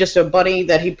literally just a bunny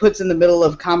that he puts in the middle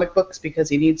of comic books because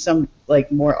he needs some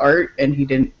more art and he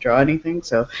didn't draw anything.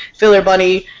 So Filler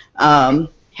Bunny,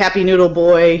 Happy Noodle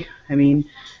Boy. I mean,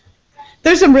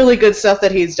 there's some really good stuff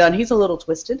that he's done. He's a little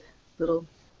twisted, little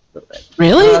bit.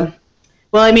 Really?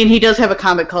 Well, I mean, he does have a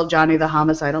comic called Johnny the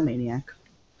Homicidal Maniac.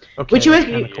 Okay, Which you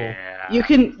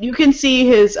can see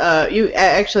his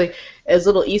as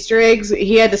little Easter eggs.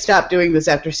 He had to stop doing this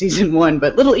after season 1,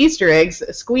 but little Easter eggs,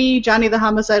 Squee, Johnny the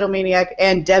Homicidal Maniac,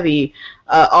 and Debbie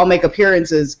all make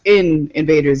appearances in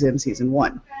Invader Zim season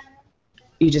 1.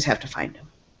 You just have to find them.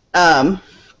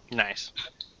 Nice.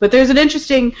 But there's an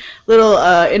interesting little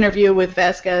interview with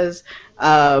Vasquez.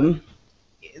 It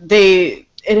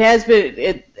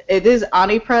is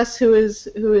Ani Press who is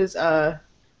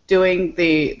doing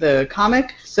the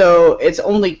comic, so it's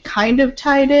only kind of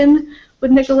tied in with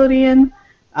Nickelodeon,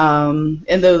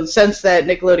 in the sense that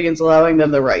Nickelodeon's allowing them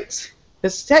the rights.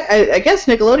 I guess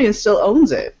Nickelodeon still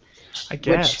owns it. I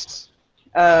guess.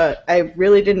 Which, I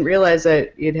really didn't realize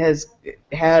that it has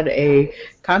had a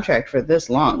contract for this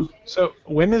long. So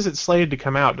when is it slated to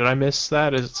come out? Did I miss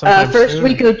that? Is it sometime first soon?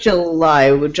 week of July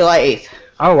 8th.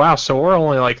 Oh wow! So we're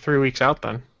only 3 weeks out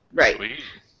then. Right. Sweet.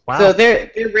 Wow. So they're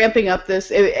ramping up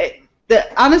this.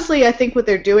 Honestly, I think what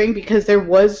they're doing, because there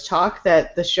was talk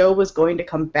that the show was going to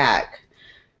come back,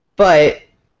 but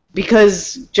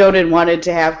because Jonan wanted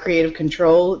to have creative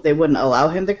control, they wouldn't allow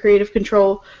him the creative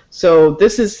control. So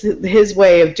this is his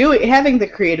way of having the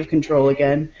creative control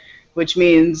again, which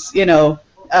means Invader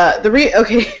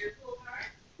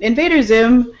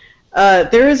Zim.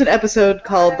 There is an episode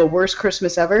called "The Worst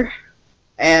Christmas Ever,"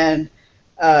 and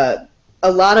a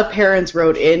lot of parents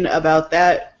wrote in about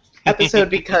that episode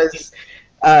because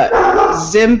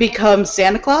Zim becomes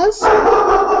Santa Claus.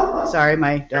 Sorry,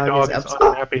 my dog is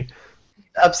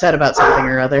upset about something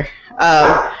or other.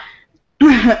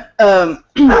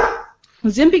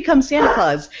 Zim becomes Santa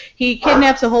Claus. He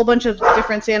kidnaps a whole bunch of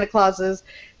different Santa Clauses,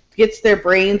 gets their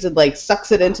brains and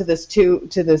sucks it into this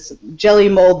jelly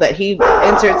mold that he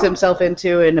inserts himself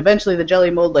into, and eventually the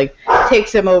jelly mold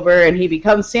takes him over and he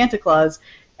becomes Santa Claus.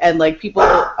 And people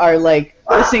are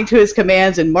listening to his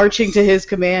commands and marching to his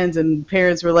commands, and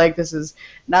parents were like, "This is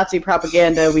Nazi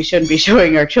propaganda. We shouldn't be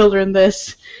showing our children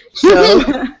this." So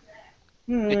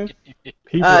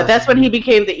that's when he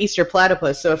became the Easter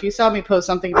platypus. So if you saw me post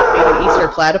something that made an Easter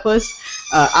platypus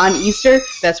on Easter,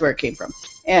 that's where it came from.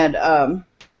 And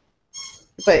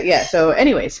but yeah. So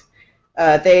anyways,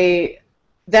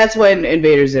 that's when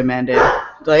Invader Zim ended.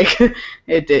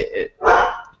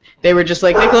 They were just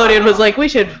Nickelodeon was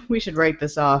we should write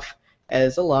this off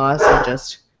as a loss and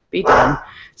just be done.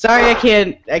 Sorry, I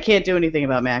can't do anything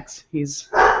about Max.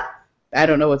 I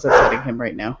don't know what's upsetting him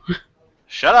right now.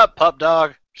 Shut up, pup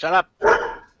dog. Shut up.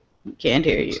 Can't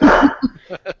hear you. You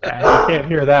can't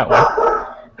hear that one.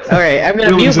 All right, I'm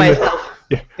gonna mute myself.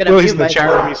 Willie's in the chat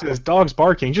room. He says, "Dog's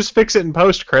barking. Just fix it in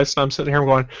post, Chris." And I'm sitting here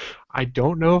going, "I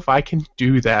don't know if I can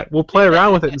do that. We'll play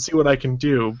around with it and see what I can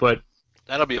do, but."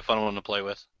 That'll be a fun one to play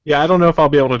with. Yeah, I don't know if I'll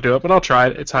be able to do it, but I'll try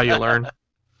it. It's how you learn.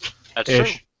 That's true.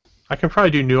 I can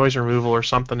probably do noise removal or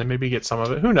something and maybe get some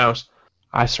of it. Who knows?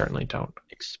 I certainly don't.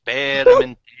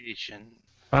 Experimentation.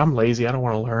 But I'm lazy. I don't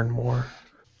want to learn more.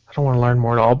 I don't want to learn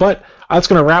more at all. But that's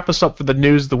going to wrap us up for the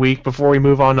news of the week before we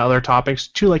move on to other topics.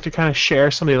 Would you like to kind of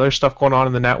share some of the other stuff going on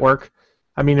in the network?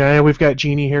 I mean, I know we've got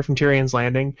Jeannie here from Tyrion's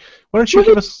Landing. Why don't you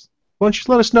let us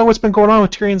know what's been going on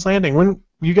with Tyrion's Landing? When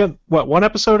you got one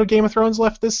episode of Game of Thrones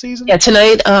left this season? Yeah,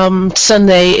 tonight,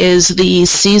 Sunday, is the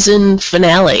season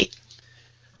finale.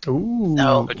 Ooh.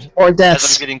 So, or deaths.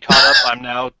 As I'm getting caught up, I'm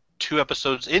now 2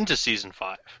 episodes into season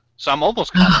 5, so I'm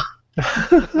almost caught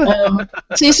up.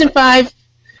 Season 5.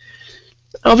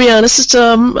 I'll be honest, it's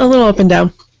a little up and down.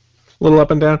 A little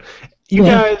up and down. You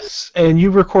guys, and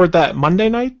you record that Monday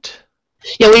night?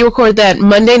 Yeah, we record that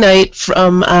Monday night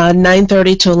from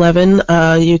 9:30 to 11.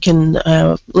 You can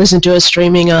listen to us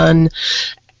streaming on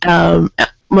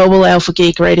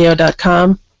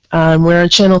mobilealphageekradio.com. We're on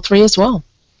Channel 3 as well.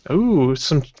 Ooh,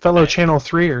 some fellow Channel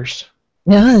 3ers.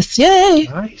 Yes, yay!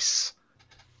 Nice.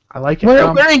 I like it.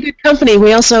 We're in good company.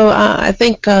 We also, I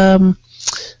think,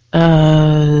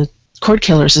 Cord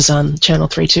Killers is on Channel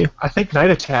 3 too. I think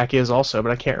Night Attack is also,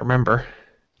 but I can't remember.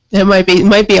 It might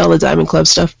be all the Diamond Club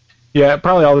stuff. Yeah,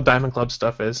 probably all the Diamond Club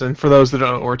stuff is. And for those that don't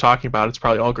know what we're talking about, it's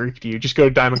probably all Greek to you. Just go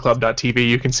to diamondclub.tv.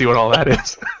 You can see what all that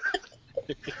is.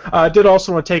 I did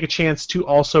also want to take a chance to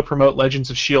also promote Legends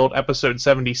of S.H.I.E.L.D. episode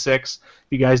 76. If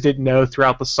you guys didn't know,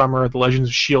 throughout the summer, the Legends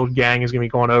of S.H.I.E.L.D. gang is going to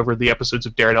be going over the episodes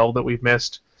of Daredevil that we've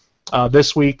missed.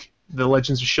 This week, the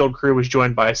Legends of S.H.I.E.L.D. crew was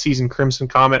joined by seasoned Crimson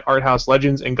Comet, Art House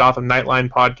Legends, and Gotham Nightline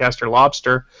podcaster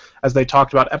Lobster as they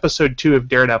talked about episode 2 of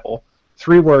Daredevil.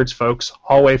 3 words, folks: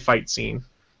 hallway fight scene.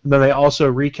 And then they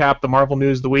also recap the Marvel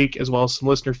news of the week, as well as some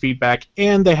listener feedback,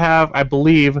 and they have, I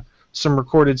believe, some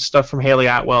recorded stuff from Haley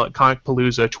Atwell at Comic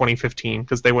Palooza 2015,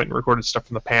 because they went and recorded stuff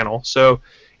from the panel. So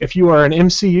if you are an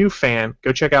MCU fan,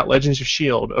 go check out Legends of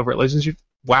S.H.I.E.L.D. over at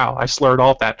Wow, I slurred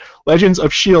all of that.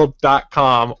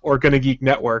 LegendsofShield.com or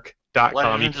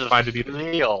GonnaGeekNetwork.com. You can find it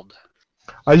either. Shield.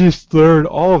 I just slurred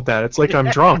all of that. It's like I'm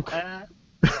drunk.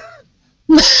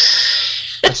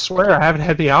 I swear I haven't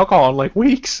had the alcohol in like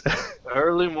weeks.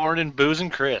 Early morning booze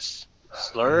and Chris.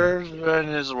 Slurs in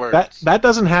his words. That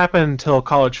doesn't happen until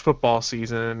college football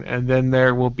season, and then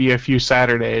there will be a few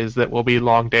Saturdays that will be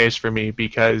long days for me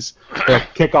because the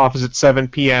kickoff is at 7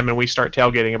 p.m. and we start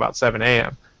tailgating about 7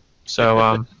 a.m.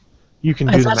 So you can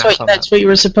do the math on that's what you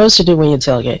were supposed to do when you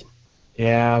tailgate.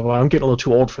 Yeah, well, I'm getting a little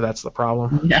too old for that's the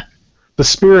problem. Yeah. The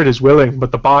spirit is willing,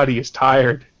 but the body is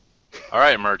tired. All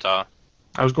right, Murtaugh.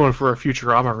 I was going for a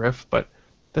Futurama riff, but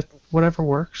whatever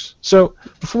works. So,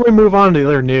 before we move on to the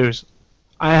other news,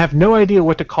 I have no idea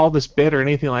what to call this bit or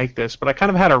anything like this, but I kind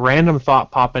of had a random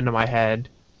thought pop into my head.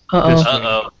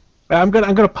 Uh-oh. I'm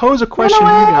gonna pose a question to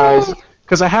you guys,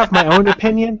 because I have my own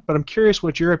opinion, but I'm curious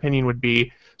what your opinion would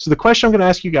be. So the question I'm going to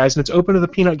ask you guys, and it's open to the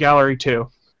peanut gallery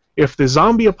too, if the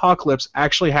zombie apocalypse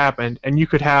actually happened and you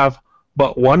could have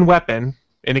but one weapon,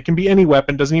 and it can be any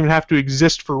weapon, doesn't even have to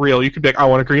exist for real, you could be like, I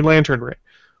want a Green Lantern ring.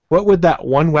 What would that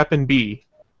one weapon be,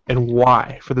 and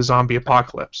why for the zombie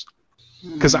apocalypse?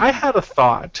 Because I had a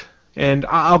thought, and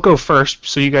I'll go first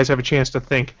so you guys have a chance to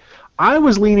think. I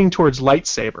was leaning towards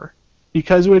lightsaber,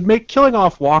 because it would make killing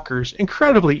off walkers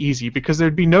incredibly easy because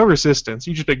there'd be no resistance.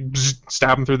 You just like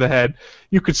stab them through the head.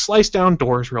 You could slice down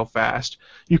doors real fast.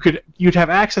 You'd have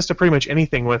access to pretty much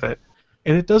anything with it,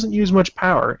 and it doesn't use much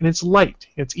power, and it's light.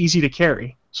 It's easy to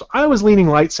carry. So I was leaning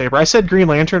lightsaber. I said Green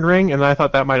Lantern ring, and I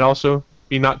thought that might also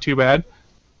be not too bad.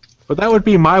 But that would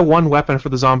be my one weapon for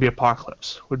the zombie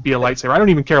apocalypse. Would be a lightsaber. I don't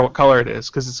even care what color it is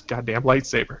because it's a goddamn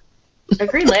lightsaber. A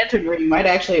Green Lantern ring might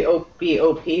actually be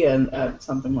OP and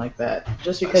something like that.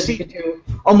 Just because you could do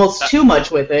almost too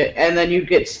much with it, and then you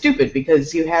get stupid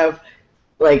because you have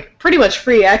like pretty much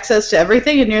free access to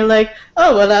everything, and you're like,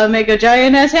 oh well, I'll make a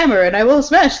giant ass hammer and I will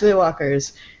smash the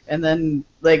walkers, and then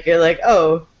like you're like,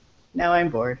 oh, now I'm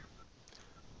bored.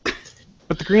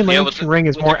 But the Green Lantern ring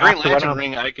is more apt to run on.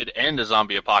 Ring, I could end a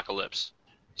zombie apocalypse.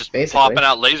 Just basically popping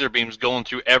out laser beams going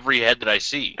through every head that I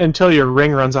see. Until your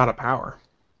ring runs out of power.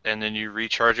 And then you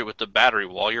recharge it with the battery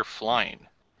while you're flying.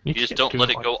 You just don't let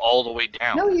it go all the way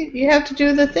down. No, you have to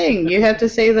do the thing. You have to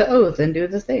say the oath and do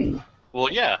the thing.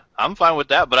 Well, yeah, I'm fine with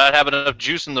that, but I'd have enough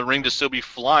juice in the ring to still be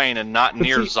flying and not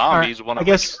near zombies when I'm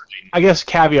I guess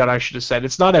caveat I should have said,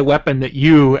 it's not a weapon that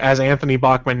you, as Anthony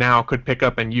Bachman now, could pick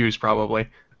up and use, probably.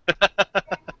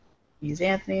 He's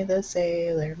Anthony the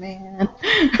Sailor Man.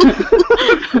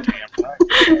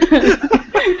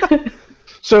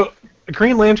 So, a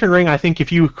Green Lantern ring, I think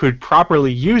if you could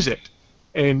properly use it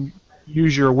and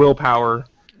use your willpower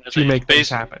to make things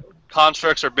happen.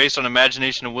 Constructs are based on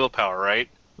imagination and willpower, right?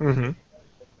 Mm-hmm.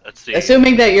 That's the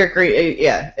assuming that you're green,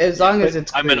 yeah, as long as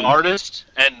it's I'm green. an artist,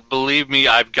 and believe me,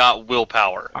 I've got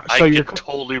willpower. So I could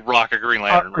totally rock a Green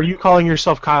Lantern. Are you calling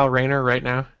yourself Kyle Rayner right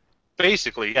now?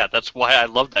 Basically, yeah. That's why I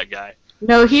love that guy.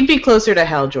 No, he'd be closer to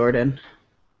Hal Jordan.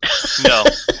 No,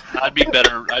 I'd be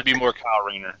better. I'd be more Kyle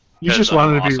Rayner. You just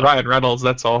wanted to be Ryan Reynolds,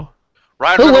 that's all.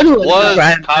 Ryan Reynolds was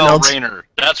Kyle Rayner.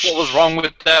 That's what was wrong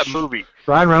with that movie.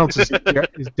 Ryan Reynolds is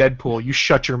Deadpool. You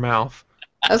shut your mouth.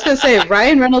 I was going to say,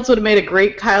 Ryan Reynolds would have made a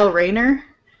great Kyle Rayner.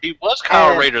 He was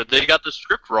Kyle Rayner. They got the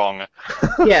script wrong.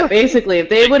 Yeah, basically, if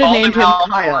they would have named him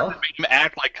Kyle. Made him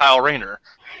act like Kyle Rayner.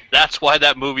 That's why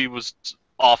that movie was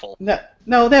awful.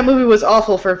 No, that movie was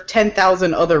awful for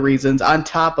 10,000 other reasons on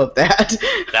top of that.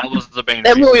 That was the main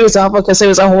That reason. movie was awful because it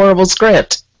was a horrible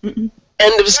script. End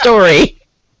of story.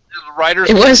 The writers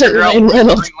It wasn't figure out Ryan what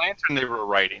Reynolds. Green Lantern they were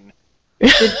writing.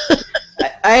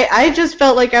 I just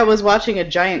felt like I was watching a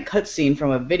giant cutscene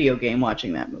from a video game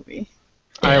watching that movie.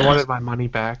 I wanted my money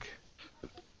back.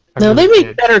 No, they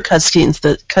make better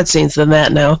cutscenes than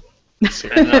that now.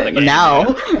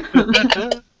 Now.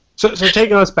 So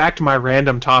taking us back to my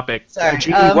random topic, Sorry,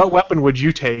 Judy, what weapon would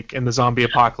you take in the zombie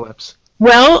apocalypse?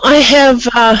 Well, I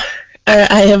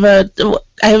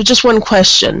have just one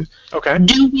question. Okay.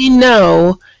 Do we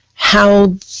know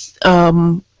how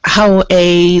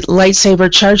a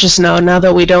lightsaber charges now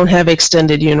that we don't have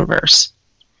extended universe?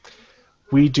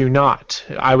 We do not.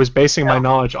 I was basing my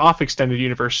knowledge off extended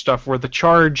universe stuff where the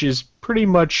charge is pretty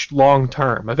much long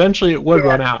term. Eventually it would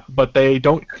run out, but they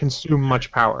don't consume much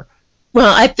power.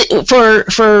 Well, I think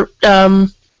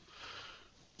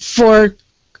for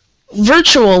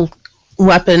virtual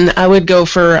weapon, I would go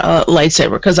for a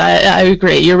lightsaber because I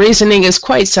agree. Your reasoning is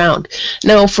quite sound.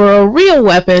 Now, for a real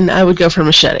weapon, I would go for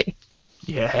machete.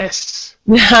 Yes.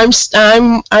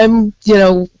 I'm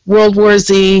World War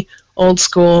Z, old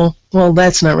school. Well,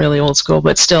 that's not really old school,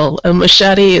 but still, a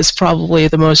machete is probably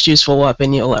the most useful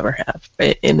weapon you'll ever have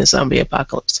in the zombie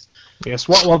apocalypse. Yes,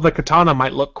 while the katana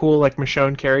might look cool like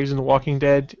Michonne carries in The Walking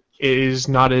Dead, it is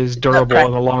not as durable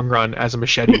in the long run as a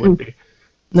machete would be.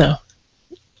 No.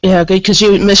 Yeah, because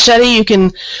machete, you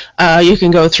can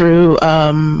go through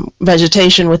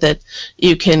vegetation with it.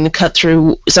 You can cut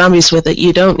through zombies with it.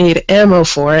 You don't need ammo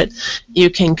for it. You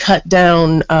can cut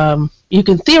down. You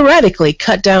can theoretically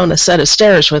cut down a set of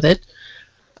stairs with it.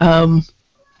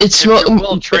 If you're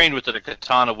well trained with it, a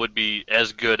katana would be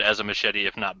as good as a machete,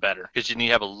 if not better, because you need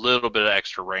to have a little bit of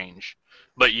extra range.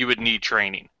 But you would need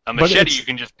training. A machete, you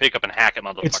can just pick up and hack it,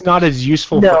 motherfucker. It's not as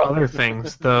useful for other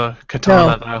things. The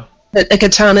katana, though. A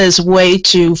katana is way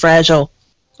too fragile.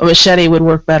 A machete would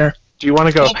work better. Do you want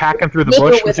to go hacking through the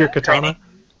bush with your katana?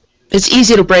 It's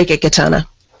easy to break a katana.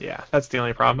 Yeah, that's the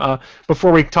only problem.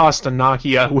 Before we toss to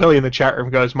Naki, Willie in the chat room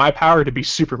goes, "My power to be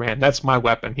Superman, that's my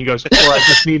weapon." He goes, "Or I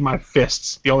just need my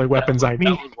fists, the only weapons I need."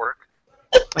 That would work.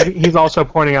 He's also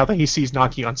pointing out that he sees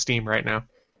Naki on Steam right now.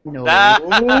 No.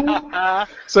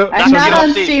 So I'm not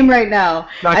on Steam right now.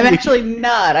 Naki, I'm actually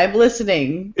not. I'm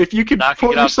listening. If you could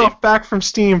pull yourself back from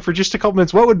Steam for just a couple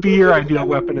minutes, what would be your ideal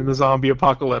weapon in the zombie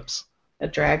apocalypse? A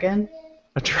dragon?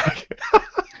 A dragon.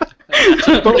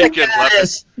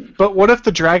 Yes. But what if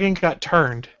the dragon got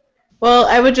turned? Well,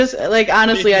 I would just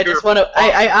honestly,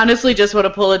 I honestly just want to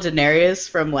pull a Daenerys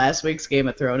from last week's Game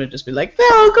of Thrones and just be like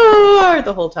Valgor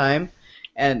the whole time,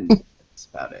 and that's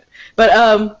about it. But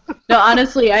no,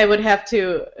 honestly, I would have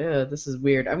to. This is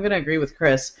weird. I'm gonna agree with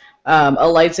Chris. A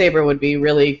lightsaber would be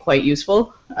really quite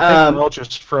useful. I think Will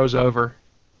just froze over.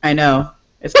 I know.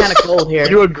 It's kind of cold here.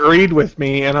 You agreed with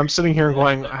me, and I'm sitting here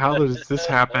going, "How does this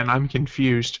happen?" I'm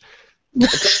confused. The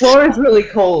floor is really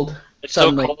cold. It's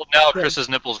suddenly. So cold now, Chris's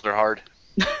nipples are hard.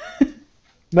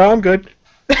 No, I'm good.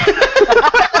 I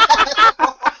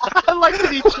like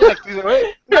that he checked. He's like,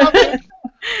 wait, no,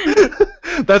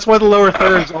 That's why the lower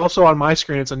third is also on my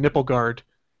screen. It's a nipple guard.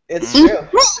 It's true.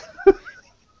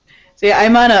 See,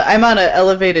 I'm on a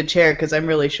elevated chair because I'm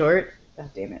really short. God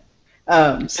damn it.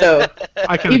 So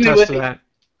I can attest to that.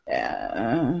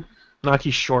 Yeah.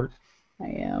 Naki's short. I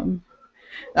am.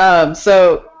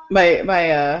 So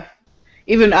my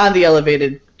even on the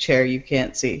elevated chair you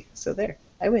can't see. So there,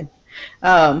 I win.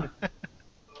 Hang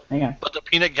on. But the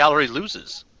peanut gallery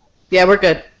loses. Yeah, we're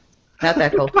good. Not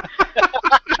that cold.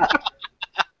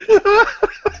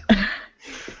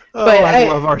 I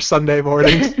love our Sunday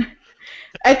mornings.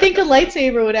 I think a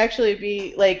lightsaber would actually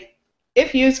be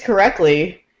if used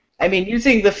correctly. I mean,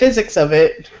 using the physics of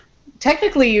it,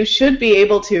 technically you should be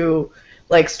able to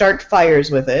start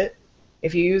fires with it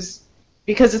if you use,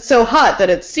 because it's so hot that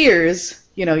it sears,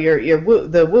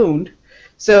 the wound.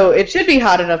 So it should be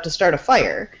hot enough to start a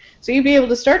fire. So you'd be able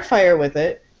to start fire with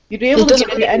it. You'd be able to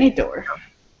get into any door.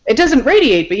 It doesn't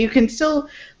radiate, but you can still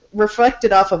reflect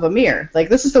it off of a mirror.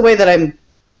 This is the way that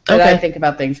I think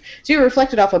about things. So you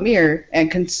reflect it off a mirror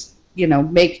and can,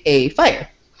 make a fire.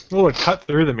 Oh, it cut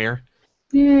through the mirror.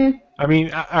 Yeah. I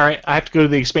mean, all right, I have to go to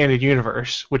the expanded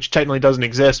universe, which technically doesn't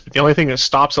exist, but the only thing that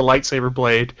stops a lightsaber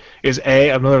blade is A,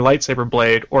 another lightsaber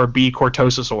blade, or B,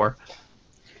 Cortosis ore.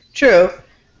 True.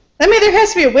 I mean, there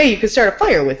has to be a way you could start a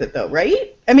fire with it, though,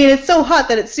 right? I mean, it's so hot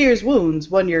that it sears wounds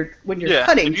when you're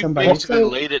cutting somebody. If you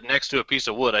laid it next to a piece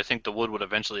of wood, I think the wood would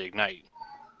eventually ignite.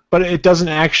 But it doesn't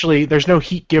actually. There's no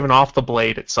heat given off the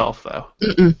blade itself, though.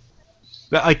 Mm-mm.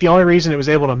 Like the only reason it was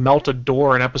able to melt a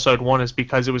door in episode 1 is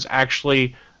because it was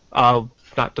actually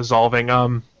not dissolving,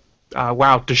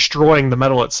 destroying the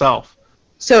metal itself.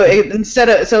 So it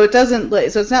doesn't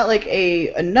so it's not like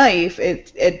a knife.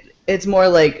 It's more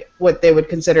like what they would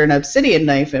consider an obsidian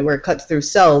knife, where it cuts through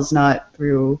cells, not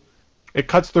through. It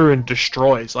cuts through and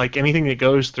destroys. Like anything that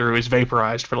goes through is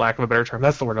vaporized, for lack of a better term.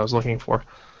 That's the word I was looking for.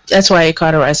 That's why it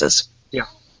cauterizes. Yeah.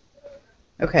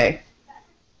 Okay.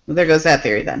 Well, there goes that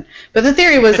theory then. But the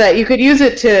theory was that you could use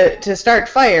it to start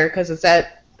fire because it's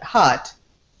that hot.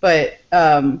 But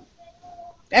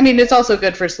it's also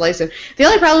good for slicing. The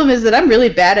only problem is that I'm really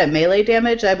bad at melee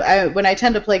damage. When I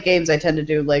tend to play games, I tend to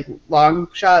do like long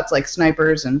shots, like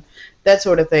snipers and that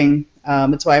sort of thing.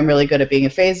 It's why I'm really good at being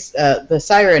the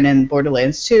Siren in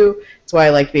Borderlands 2. It's why I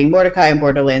like being Mordecai in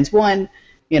Borderlands 1.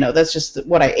 That's just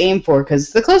what I aim for,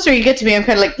 because the closer you get to me, I'm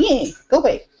kind of like, yeah, go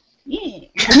away. Yeah.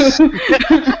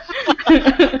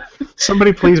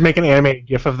 Somebody please make an animated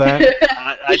GIF of that.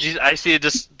 I see a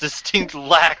distinct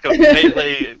lack of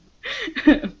melee.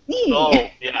 Oh,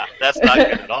 yeah, that's not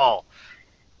good at all.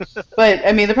 But,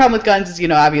 the problem with guns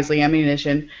is, obviously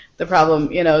ammunition. The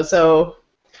problem, so...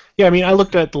 Yeah, I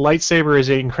looked at the lightsaber as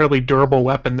an incredibly durable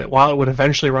weapon that while it would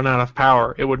eventually run out of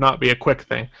power, it would not be a quick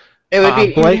thing. It would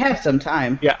be, you'd have some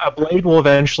time. Yeah, a blade will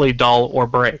eventually dull or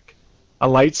break. A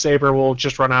lightsaber will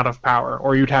just run out of power,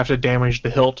 or you'd have to damage the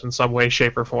hilt in some way,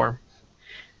 shape, or form.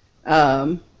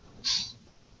 There's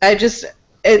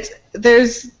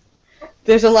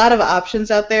a lot of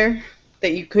options out there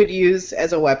that you could use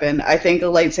as a weapon. I think a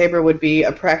lightsaber would be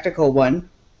a practical one.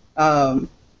 I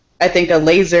think a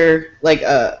laser,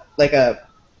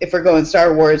 if we're going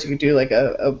Star Wars, you could do like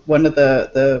a one of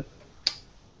the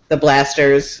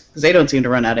blasters, because they don't seem to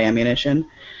run out of ammunition.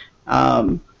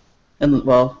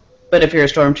 But if you're a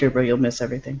stormtrooper, you'll miss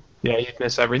everything. Yeah, you'd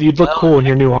miss everything. You'd look cool in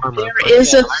your new armor. There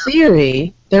is a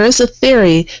theory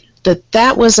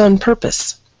that was on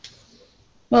purpose.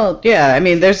 Well, yeah,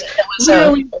 there's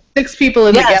literally 6 people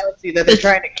in the galaxy that they're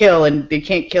trying to kill, and they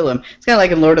can't kill them. It's kind of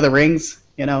like in Lord of the Rings,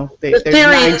 there's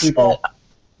 9 people.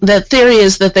 The theory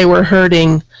is that they were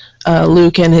herding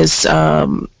Luke and his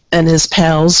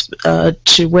pals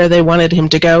to where they wanted him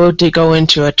to go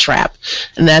into a trap,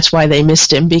 and that's why they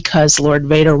missed him, because Lord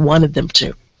Vader wanted them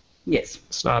to. Yes.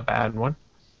 It's not a bad one.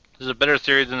 There's a better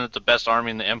theory than that the best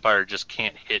army in the Empire just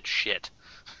can't hit shit.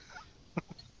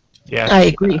 Yeah, I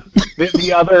agree.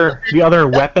 The other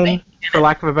weapon, for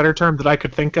lack of a better term, that I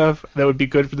could think of that would be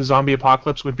good for the zombie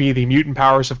apocalypse would be the mutant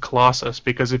powers of Colossus,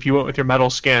 because if you went with your metal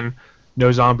skin,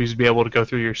 no zombies would be able to go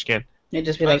through your skin. It'd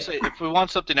just be like, if we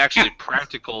want something actually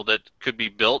practical that could be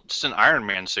built, just an Iron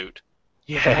Man suit.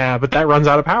 Yeah, but that runs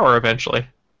out of power eventually.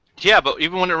 Yeah, but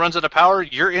even when it runs out of power,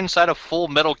 you're inside a full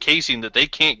metal casing that they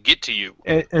can't get to you.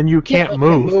 And you can't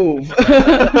move. You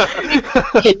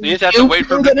just have to wait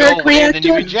for them to go away and then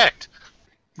you eject.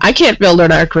 I can't build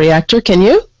an arc reactor, can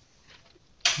you?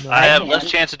 No, I have less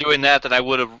chance of doing that than I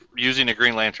would of using a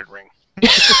Green Lantern ring.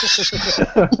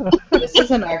 This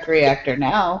is an arc reactor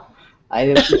now.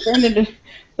 I turned into,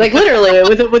 like, literally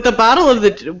with the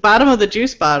bottom of the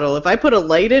juice bottle. If I put a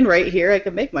light in right here, I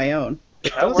could make my own.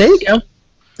 There you go.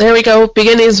 There we go.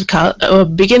 Beginnings of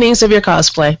your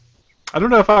cosplay. I don't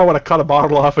know if I want to cut a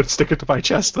bottle off and stick it to my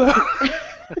chest, though.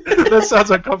 That sounds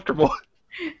uncomfortable.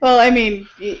 Well,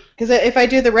 because if I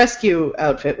do the rescue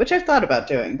outfit, which I've thought about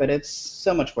doing, but it's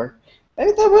so much work,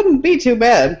 that wouldn't be too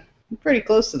bad. I'm pretty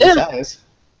close to the size.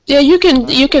 Yeah, you can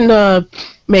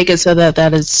make it so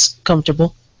that is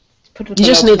comfortable. You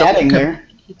just need the there.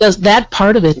 That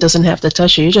part of it doesn't have to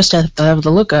touch you. You just have to have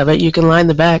the look of it. You can line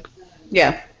the back.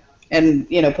 Yeah, and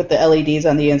put the LEDs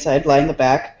on the inside, line the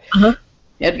back. Uh-huh.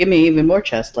 It'd give me even more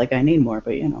chest. Like I need more,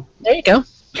 but There you go.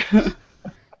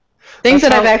 Things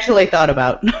that I've actually thought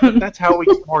about. That's how we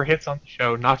get more hits on the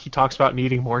show. Naki talks about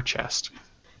needing more chest.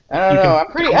 I don't know.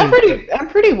 I'm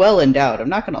pretty well endowed. I'm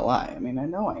not gonna lie. I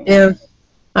know I am. Yeah,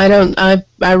 I don't.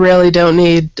 I really don't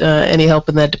need any help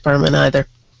in that department either.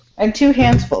 I'm 2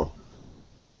 hands full.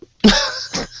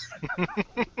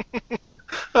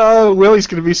 Oh, Willie's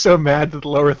gonna be so mad that the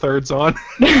lower third's on.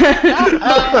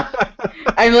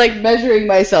 I'm like measuring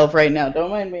myself right now.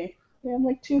 Don't mind me. Yeah, I'm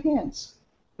like 2 hands.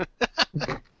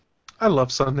 I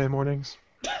love Sunday mornings.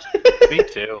 Me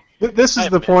too. This is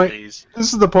the point.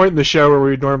 This is the point in the show where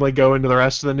we normally go into the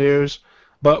rest of the news,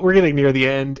 but we're getting near the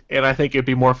end, and I think it'd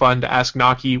be more fun to ask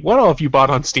Naki, what all have you bought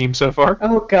on Steam so far?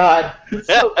 Oh God, it's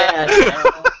so bad.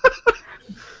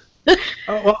 Okay.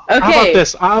 How about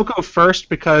this? I'll go first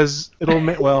because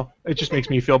it just makes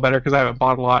me feel better because I haven't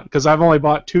bought a lot. Because I've only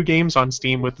bought 2 games on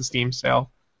Steam with the Steam sale.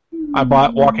 I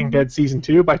bought Walking Dead Season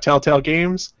 2 by Telltale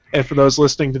Games, and for those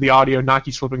listening to the audio,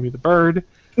 Naki's flipping me the bird.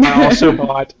 I also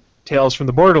bought Tales from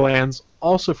the Borderlands,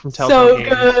 also from Telltale Games.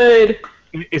 So good!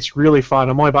 It's really fun.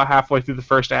 I'm only about halfway through the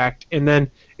first act, and then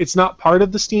it's not part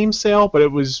of the Steam sale, but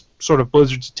it was sort of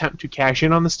Blizzard's attempt to cash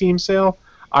in on the Steam sale.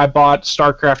 I bought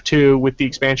StarCraft 2 with the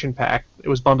expansion pack. It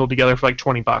was bundled together for like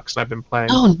 $20, and I've been playing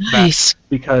nice. that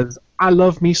because I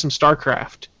love me some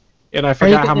StarCraft, and I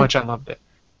forgot how much I loved it.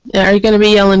 Are you going to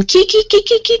be yelling, kiki,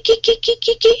 kiki, kiki, kiki,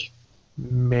 kiki?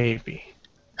 Maybe.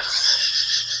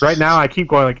 Right now, I keep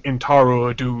going like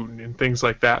Intaro Adun and things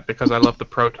like that because I love the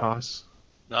Protoss.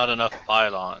 Not enough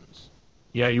pylons.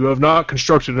 Yeah, you have not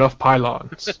constructed enough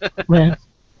pylons. Well,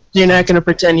 you're not going to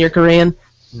pretend you're Korean?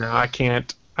 No, I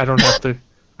can't. I don't have to.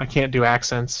 I can't do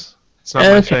accents. It's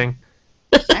not my thing.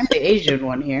 I'm the Asian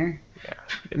one here. Yeah.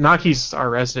 Naki's our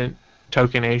resident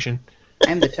token Asian.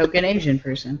 I'm the token Asian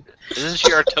person. Isn't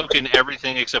she our token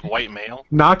everything except white male?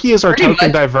 Naki is our Pretty token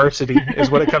much. diversity, is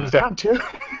what it comes down to.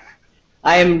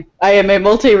 I am a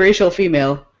multiracial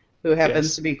female who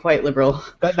happens to be quite liberal.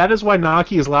 That is why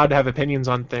Naki is allowed to have opinions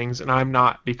on things, and I'm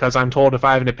not, because I'm told if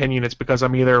I have an opinion, it's because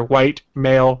I'm either white,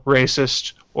 male,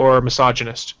 racist, or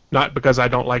misogynist, not because I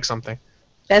don't like something.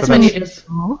 That's So when you just...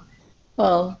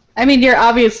 Well, I mean, you're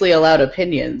obviously allowed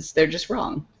opinions. They're just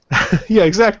wrong. Yeah,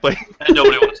 exactly. And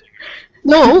nobody wants to hear it.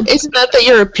 No, it's not that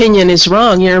your opinion is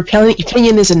wrong. Your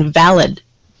opinion is invalid.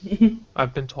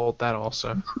 I've been told that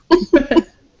also.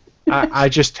 I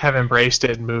just have embraced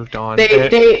it and moved on.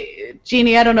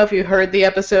 Jeannie, I don't know if you heard the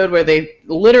episode where they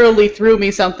literally threw me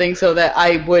something so that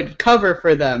I would cover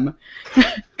for them.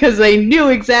 Because they knew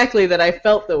exactly that I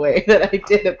felt the way that I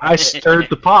did. I stirred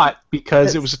the pot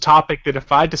because it was a topic that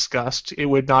if I discussed, it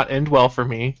would not end well for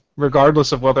me,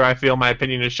 regardless of whether I feel my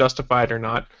opinion is justified or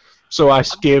not. So I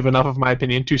gave enough of my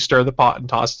opinion to stir the pot and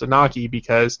toss it to Naki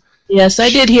because... Yes, I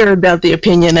did hear about the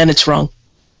opinion, and it's wrong.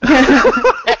 I'm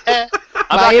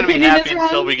not going to be happy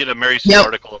until we get a Mary Sue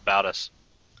article about us.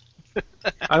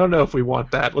 I don't know if we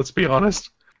want that, let's be honest.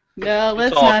 No,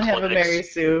 let's not have a Mary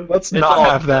Sue. Let's not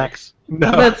have that.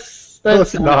 No,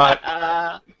 let's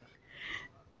not.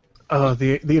 Oh,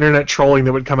 the internet trolling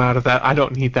that would come out of that, I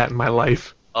don't need that in my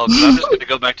life. Oh, so I'm just going to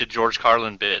go back to George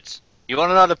Carlin bits. You want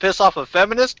to know how to piss off a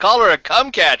feminist? Call her a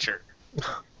cum catcher.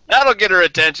 That'll get her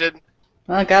attention.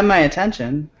 Well, it got my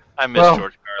attention. I miss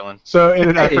George Carlin. So in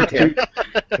an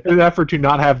effort to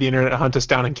not have the internet hunt us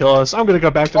down and kill us, I'm going to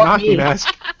go back to Naki and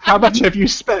ask, how much have you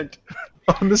spent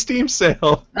on the Steam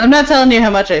sale? I'm not telling you how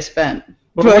much I spent.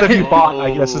 Well, what have you bought,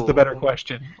 I guess, is the better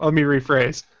question. Let me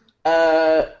rephrase.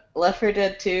 Left 4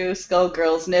 Dead 2,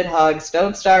 Skullgirls, Nidhogg,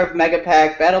 Stone Starve,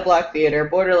 Megapack, Battle Block Theater,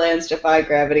 Borderlands, Defy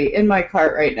Gravity. In my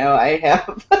cart right now, I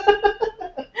have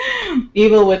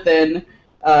Evil Within.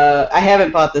 I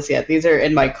haven't bought this yet. These are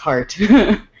in my cart.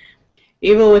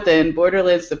 Evil Within,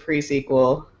 Borderlands the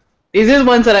pre-sequel. These are the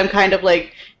ones that I'm kind of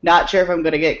like not sure if I'm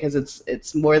going to get because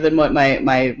it's more than what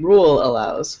my rule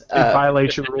allows. It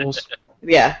violates your rules.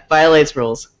 Yeah, violates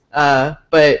rules.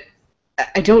 But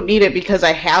I don't need it because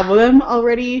I have them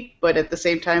already, but at the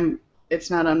same time, it's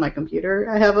not on my computer.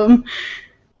 I have them.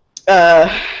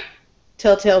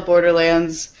 Telltale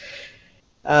Borderlands,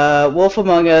 Wolf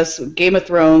Among Us, Game of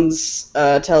Thrones,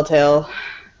 Telltale.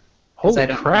 Holy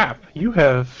crap, you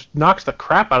have knocked the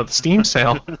crap out of the Steam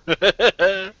sale.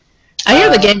 I hear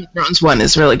the Game of Thrones one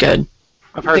is really good.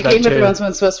 I've heard the that Game too. of Thrones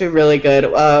one's supposed to be really good.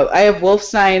 I have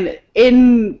Wolfenstein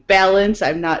in balance.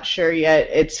 I'm not sure yet.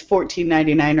 It's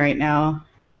 $14.99 right now.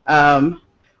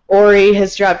 Ori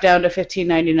has dropped down to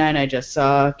 $15.99. I just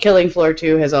saw. Killing Floor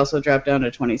 2 has also dropped down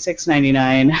to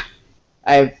 $26.99.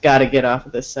 I've got to get off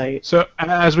of this site. So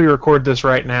as we record this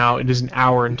right now, it is an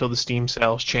hour until the Steam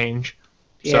sales change.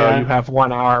 So Yeah. you have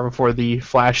 1 hour before the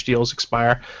flash deals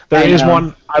expire. There is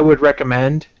one I would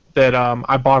recommend that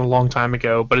I bought a long time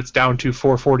ago, but it's down to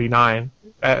 $4.49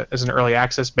 as an early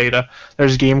access beta.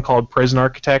 There's a game called Prison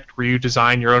Architect where you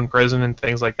design your own prison and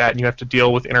things like that, and you have to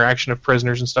deal with interaction of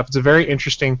prisoners and stuff. It's a very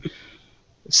interesting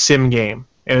sim game,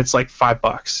 and it's like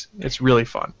 $5. It's really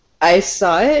fun. I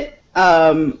saw it.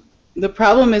 The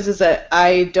problem is that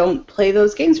I don't play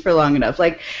those games for long enough.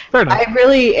 Like, Fair enough. I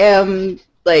really am,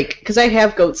 like, because I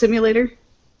have Goat Simulator.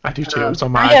 I do too. It's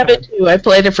on my I have iPad. it too. I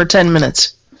played it for 10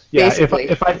 minutes. Yeah, basically.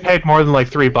 if I paid more than like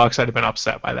 $3, I'd have been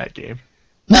upset by that game.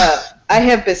 I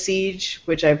have Besiege,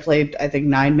 which I've played, I think,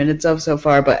 9 minutes of so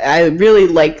far, but I really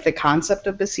like the concept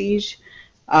of Besiege.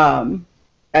 I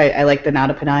like the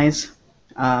Not-a-Penais.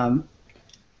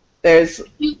 There's...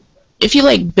 If you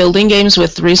like building games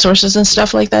with resources and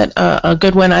stuff like that, a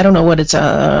good one. I don't know what it's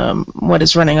what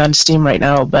is running on Steam right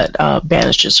now, but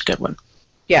Banished is a good one.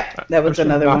 Yeah, that was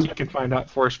another one. You can find out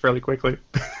for us fairly quickly,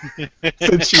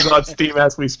 since she's on Steam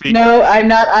as we speak. No, I'm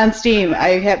not on Steam.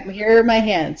 Here are my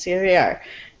hands. Here they are.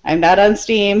 I'm not on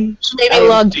Steam. She may be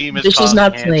logged, but she's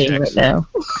not playing right now.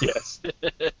 Yes.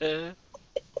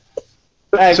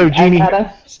 So, Jeannie,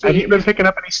 have you been picking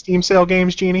up any Steam sale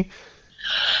games, Jeannie?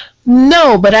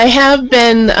 No, but I have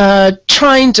been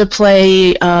trying to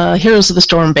play Heroes of the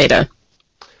Storm beta.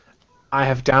 I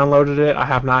have downloaded it. I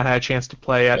have not had a chance to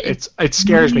play it. It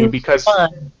scares me because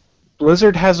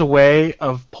Blizzard has a way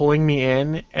of pulling me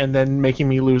in and then making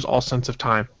me lose all sense of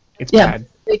time. It's bad.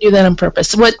 They do that on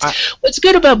purpose. What's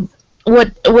good about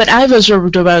what I've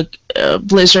observed about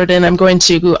Blizzard, and I'm going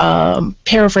to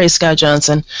paraphrase Scott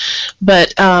Johnson,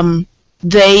 but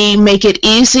they make it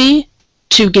easy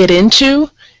to get into,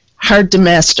 hard to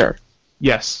master.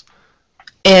 Yes.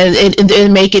 And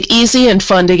it make it easy and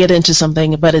fun to get into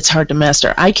something, but it's hard to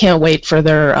master. I can't wait for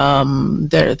their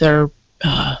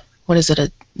what is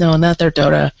it? No, not their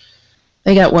Dota.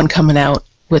 They got one coming out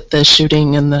with the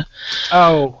shooting and the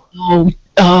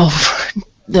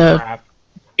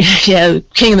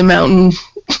King of the Mountain,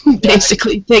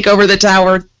 basically take over the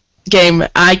tower game.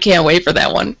 I can't wait for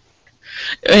that one,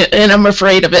 and I'm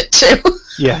afraid of it too.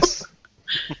 Yes.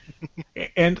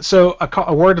 And so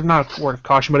a word of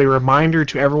caution, but a reminder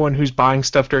to everyone who's buying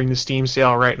stuff during the Steam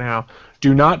sale right now: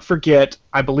 do not forget.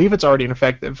 I believe it's already in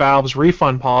effect that Valve's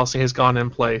refund policy has gone in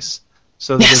place,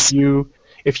 so that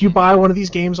if you buy one of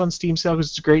these games on Steam sale because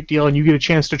it's a great deal and you get a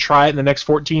chance to try it in the next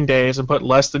 14 days and put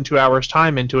less than 2 hours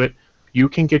time into it, you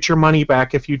can get your money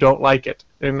back if you don't like it.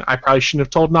 And I probably shouldn't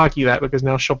have told Naki that because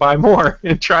now she'll buy more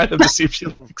and try them to see if she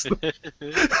likes them.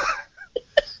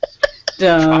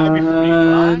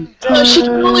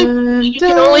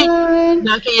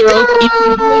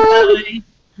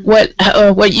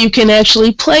 What you can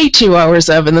actually play 2 hours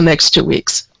of in the next 2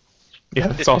 weeks. Yeah,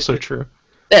 that's also true.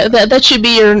 That should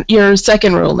be your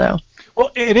second rule now.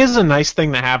 Well, it is a nice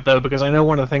thing to have, though, because I know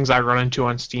one of the things I run into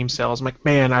on Steam sales, I'm like,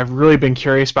 man, I've really been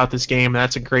curious about this game, and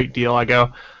that's a great deal. I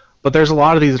go, but there's a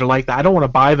lot of these that are like that. I don't want to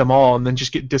buy them all and then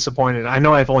just get disappointed. I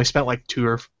know I've only spent like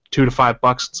 $2 to $5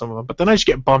 on some of them, but then I just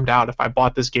get bummed out if I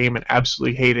bought this game and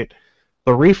absolutely hate it.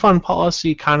 The refund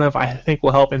policy kind of, I think,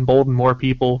 will help embolden more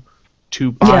people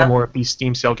to buy more of these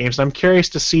Steam sale games. And I'm curious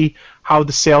to see how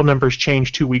the sale numbers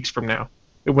change 2 weeks from now,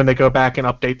 when they go back and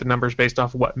update the numbers based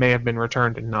off of what may have been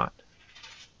returned and not.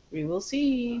 We will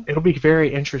see. It'll be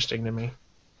very interesting to me.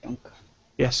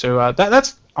 Yeah, so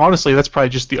that's probably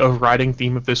just the overriding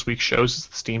theme of this week's shows is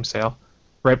the Steam sale,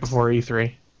 right before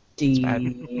E3. We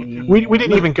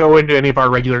didn't even go into any of our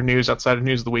regular news outside of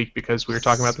News of the Week because we were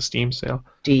talking about the Steam sale.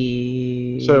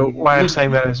 So why I'm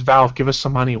saying that is, Valve, give us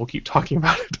some money. We'll keep talking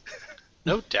about it.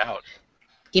 No doubt.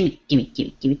 Give it to me.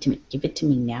 Give it to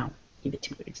me now. Give it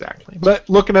to me. Exactly. But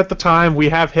looking at the time, we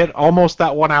have hit almost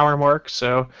that 1 hour mark.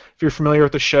 So if you're familiar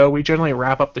with the show, we generally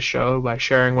wrap up the show by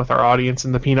sharing with our audience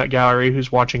in the Peanut Gallery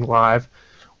who's watching live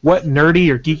what nerdy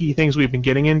or geeky things we've been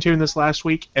getting into in this last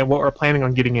week and what we're planning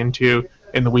on getting into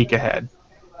in the week ahead.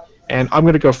 And I'm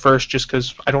going to go first just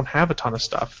because I don't have a ton of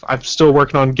stuff. I'm still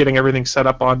working on getting everything set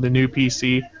up on the new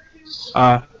PC.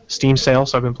 Steam sale,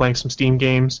 so I've been playing some Steam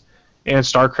games. And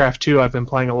StarCraft 2 I've been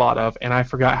playing a lot of, and I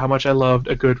forgot how much I loved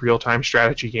a good real-time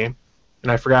strategy game.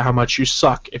 And I forgot how much you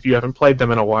suck if you haven't played them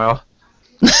in a while.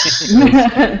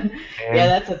 Yeah,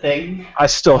 that's a thing. I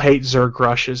still hate Zerg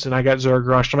rushes, and I got Zerg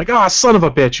rushed. I'm like, son of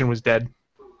a bitch, and was dead.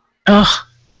 Ugh,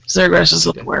 Zerg rushes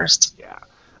are the worst. Yeah.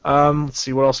 Let's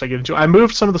see, what else I get into? I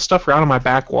moved some of the stuff around on my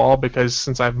back wall because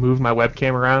since I've moved my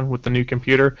webcam around with the new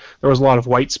computer, there was a lot of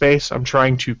white space. I'm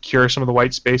trying to cure some of the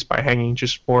white space by hanging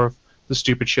just more of the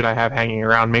stupid shit I have hanging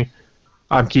around me.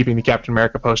 I'm keeping the Captain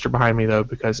America poster behind me, though,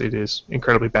 because it is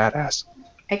incredibly badass.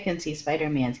 I can see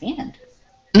Spider-Man's hand.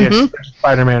 Yes, there's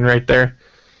Spider-Man right there.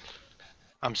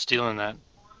 I'm stealing that.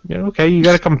 Yeah, okay, you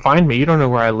gotta come find me. You don't know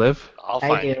where I live. I'll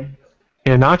find you.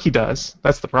 Yeah, Naki does.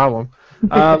 That's the problem.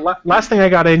 Last thing I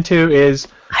got into is...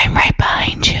 I'm right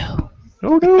behind you.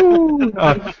 Oh,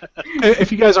 no! If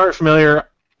you guys aren't familiar,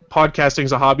 podcasting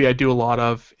is a hobby I do a lot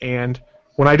of, and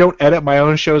when I don't edit my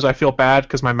own shows, I feel bad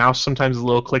because my mouse sometimes is a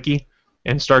little clicky,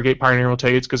 and Stargate Pioneer will tell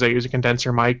you it's because I use a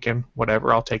condenser mic, and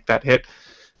whatever, I'll take that hit.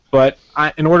 But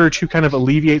in order to kind of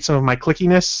alleviate some of my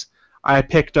clickiness, I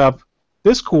picked up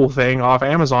this cool thing off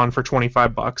Amazon for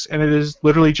 $25, and it is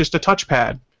literally just a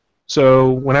touchpad. So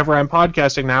whenever I'm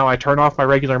podcasting now, I turn off my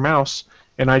regular mouse,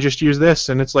 and I just use this,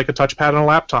 and it's like a touchpad on a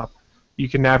laptop. You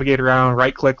can navigate around,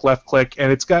 right-click, left-click,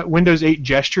 and it's got Windows 8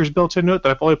 gestures built into it that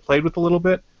I've only played with a little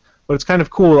bit. But it's kind of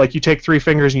cool. Like, you take 3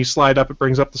 fingers and you slide up, it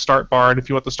brings up the start bar, and if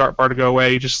you want the start bar to go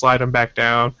away, you just slide them back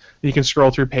down. And you can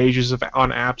scroll through pages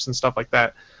on apps and stuff like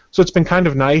that. So it's been kind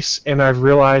of nice, and I've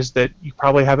realized that you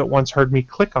probably haven't once heard me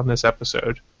click on this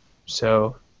episode.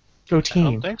 So, go team.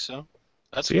 I don't think so.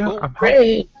 That's so, yeah, cool. I'm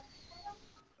Great.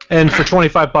 And for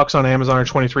 $25 on Amazon or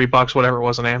 $23, whatever it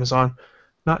was on Amazon,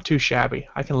 not too shabby.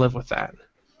 I can live with that.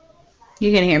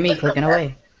 You can hear me clicking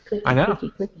away. I know.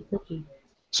 Clicky.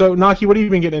 So, Naki, what have you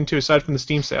been getting into aside from the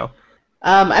Steam sale?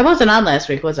 I wasn't on last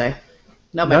week, was I?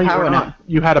 No, my power went out.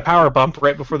 You had a power bump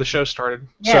right before the show started.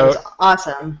 Yeah, so it was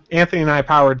awesome. Anthony and I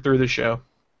powered through the show.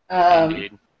 I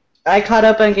caught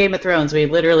up on Game of Thrones. We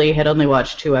literally had only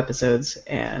watched 2 episodes,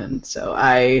 and so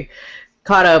I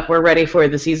caught up. We're ready for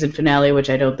the season finale, which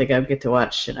I don't think I get to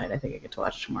watch tonight. I think I get to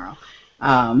watch tomorrow.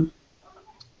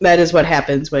 That is what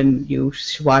happens when you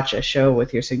watch a show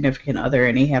with your significant other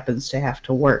and he happens to have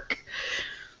to work.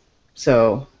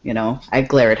 So, I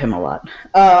glare at him a lot.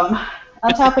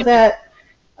 On top of that,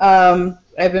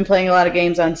 I've been playing a lot of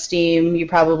games on Steam. You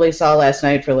probably saw last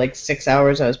night for like 6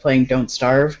 hours I was playing Don't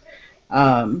Starve,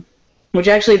 which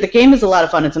actually, the game is a lot of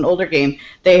fun. It's an older game.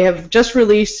 They have just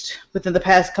released, within the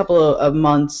past couple of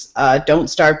months, Don't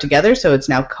Starve Together, so it's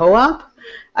now co-op.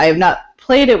 I have not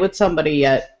played it with somebody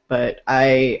yet, but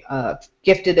I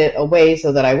gifted it away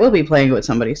so that I will be playing it with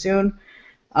somebody soon.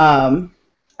 I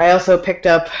also picked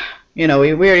up... we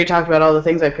already talked about all the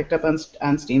things I picked up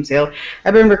on Steam sale.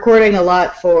 I've been recording a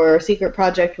lot for Secret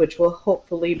Project, which will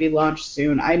hopefully be launched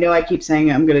soon. I know I keep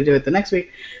saying I'm going to do it the next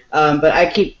week, but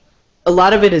a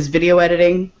lot of it is video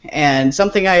editing, and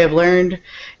something I have learned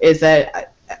is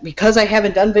that because I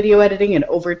haven't done video editing in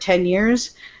over 10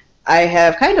 years, I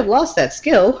have kind of lost that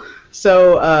skill,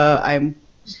 so I'm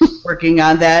working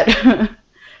on that.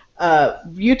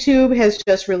 YouTube has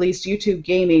just released YouTube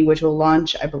Gaming, which will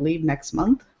launch, I believe, next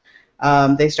month.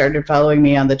 They started following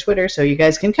me on the Twitter, so you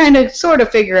guys can kind of sort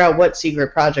of figure out what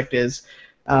Secret Project is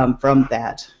from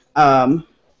that. And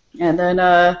then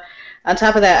on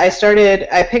top of that,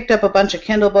 I picked up a bunch of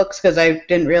Kindle books because I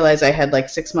didn't realize I had like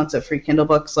 6 months of free Kindle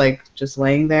books like just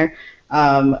laying there.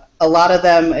 A lot of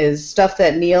them is stuff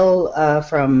that Neil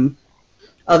from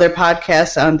other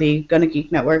podcasts on the Gonna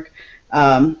Geek Network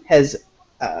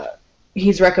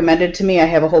he's recommended to me. I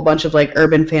have a whole bunch of like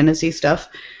urban fantasy stuff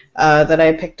that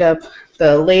I picked up.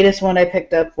 The latest one I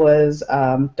picked up was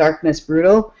Darkness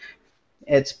Brutal.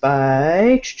 It's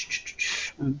by...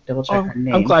 double check her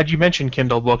name. I'm glad you mentioned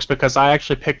Kindle books because I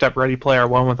actually picked up Ready Player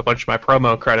One with a bunch of my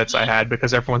promo credits I had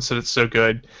because everyone said it's so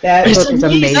good. That book is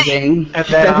amazing. And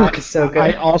then that book is so good.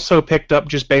 I also picked up,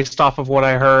 just based off of what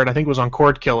I heard, I think it was on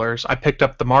Cord Killers, I picked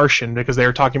up The Martian because they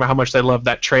were talking about how much they loved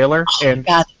that trailer. Oh, and my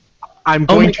God.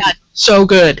 God, so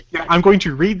good. Yeah, I'm going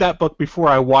to read that book before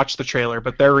I watch the trailer,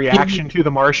 but their reaction to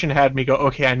The Martian had me go,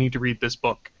 okay, I need to read this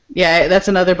book. Yeah, that's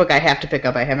another book I have to pick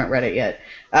up. I haven't read it yet.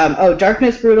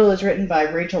 Darkness Brutal is written by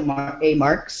Rachel A.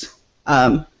 Marks.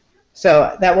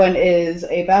 So that one is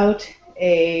about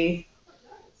a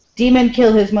demon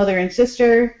kill his mother and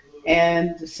sister,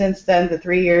 and since then the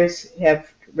 3 years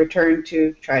have returned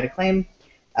to try to claim.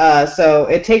 So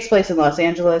it takes place in Los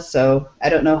Angeles, so I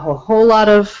don't know a whole lot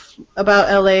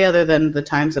about LA other than the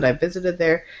times that I visited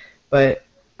there, but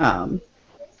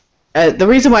the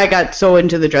reason why I got so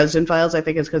into the Dresden Files, I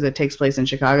think, is because it takes place in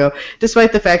Chicago,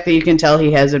 despite the fact that you can tell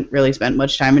he hasn't really spent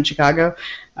much time in Chicago,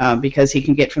 because he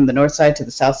can get from the north side to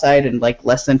the south side in like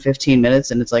less than 15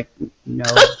 minutes, and it's like, no.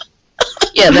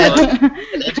 Yeah,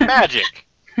 it's magic.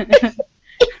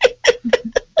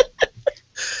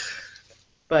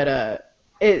 But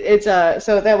it's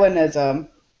so that one is on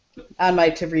my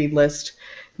to-read list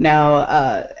now,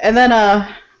 and then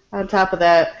on top of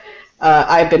that,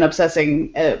 I've been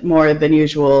obsessing more than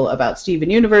usual about Steven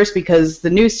Universe because the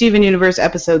new Steven Universe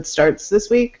episode starts this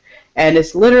week, and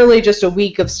it's literally just a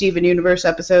week of Steven Universe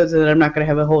episodes, and I'm not going to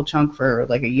have a whole chunk for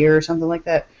like a year or something like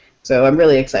that. So I'm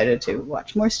really excited to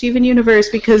watch more Steven Universe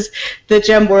because the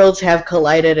gem worlds have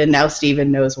collided, and now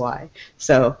Steven knows why.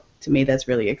 So to me, that's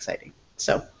really exciting.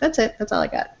 So that's it. That's all I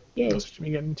got. Yay. That's what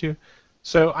you get into.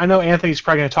 So I know Anthony's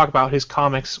probably going to talk about his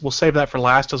comics. We'll save that for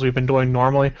last, as we've been doing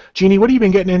normally. Jeannie, what have you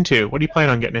been getting into? What do you plan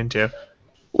on getting into?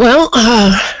 Well,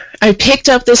 I picked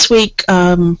up this week.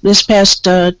 This past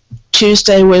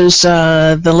Tuesday was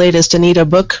the latest Anita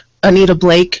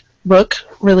Blake book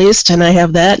released, and I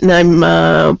have that, and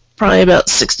I'm probably about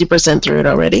 60% through it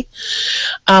already.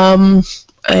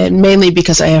 And mainly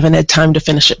because I haven't had time to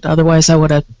finish it. Otherwise, I would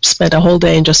have spent a whole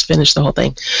day and just finished the whole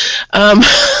thing.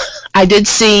 I did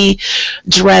see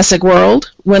Jurassic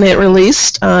World when it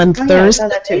released on Thursday. Yeah, I saw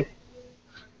that too.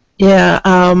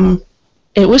 Yeah,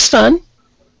 it was fun.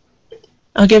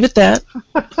 I'll give it that.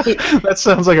 That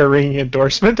sounds like a ringing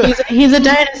endorsement. He's a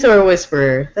dinosaur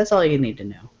whisperer. That's all you need to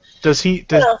know. Does he?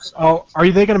 Are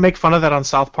they going to make fun of that on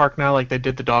South Park now, like they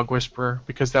did the Dog Whisperer?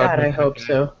 Because that God, would. I hope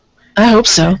so. I hope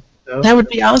so. That would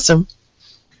be awesome.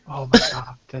 Oh my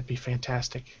god, that'd be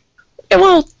fantastic. Yeah,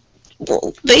 well,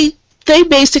 they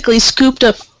basically scooped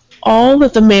up all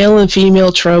of the male and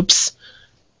female tropes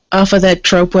off of that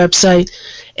trope website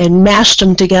and mashed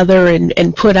them together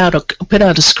and put out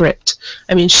a script.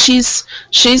 I mean, she's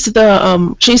the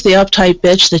uptight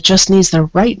bitch that just needs the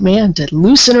right man to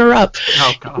loosen her up.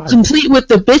 Oh god. Complete with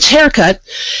the bitch haircut,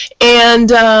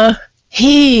 and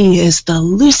he is the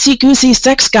loosey-goosey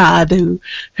sex god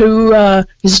who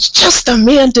is just the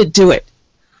man to do it.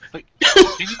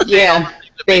 Yeah,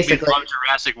 basically. From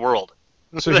Jurassic World.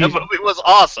 So That movie was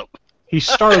awesome. He's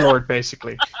Star-Lord,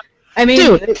 basically. I mean,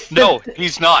 Dude. No,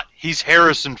 he's not. He's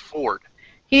Harrison Ford.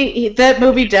 He that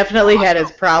movie definitely had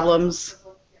its problems.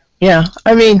 Yeah,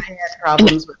 I mean, I had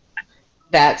problems with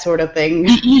that sort of thing.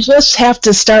 you just have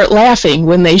to start laughing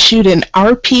when they shoot an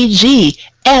RPG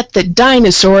at the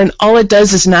dinosaur and all it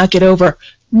does is knock it over.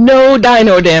 No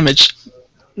dino damage.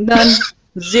 None.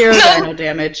 Zero dino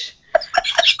damage.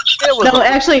 No,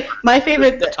 actually, my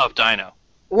favorite... Tough dino.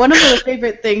 One of the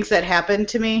favorite things that happened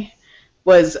to me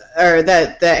was, or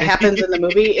that happens in the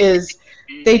movie, is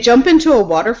they jump into a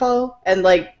waterfall, and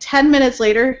like 10 minutes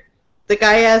later, the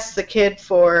guy asks the kid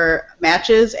for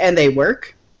matches, and they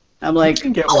work. I'm like,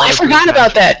 I forgot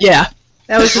about that, yeah.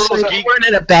 That was just They like, weren't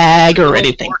in a bag or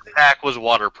anything. The pack was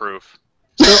waterproof.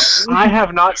 So I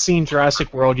have not seen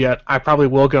Jurassic World yet. I probably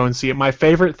will go and see it. My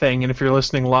favorite thing, and if you're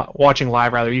listening, watching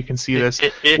live rather, you can see this,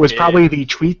 was probably the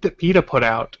tweet that PETA put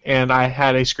out, and I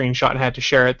had a screenshot and had to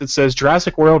share it, that says,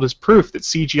 Jurassic World is proof that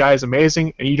CGI is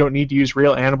amazing, and you don't need to use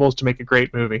real animals to make a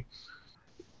great movie.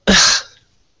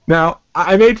 Now,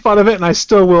 I made fun of it, and I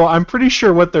still will. I'm pretty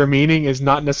sure what they're meaning is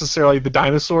not necessarily the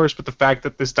dinosaurs, but the fact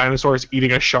that this dinosaur is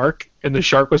eating a shark, and the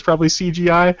shark was probably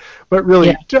CGI. But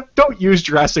really, don't use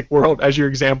Jurassic World as your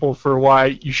example for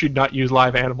why you should not use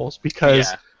live animals,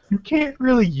 because you can't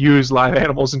really use live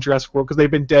animals in Jurassic World because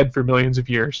they've been dead for millions of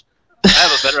years. I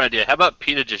have a better idea. How about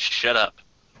PETA just shut up?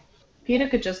 PETA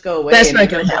could just go away. That's not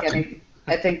going to happen.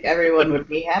 I think everyone would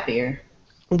be happier.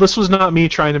 Well, this was not me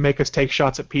trying to make us take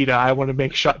shots at PETA. I want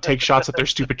to take shots at their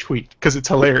stupid tweet because it's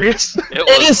hilarious.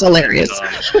 It is hilarious.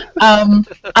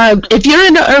 If you're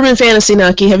into urban fantasy,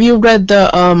 Naki, have you read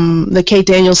the Kate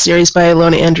Daniels series by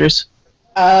Ilona Andrews?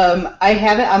 I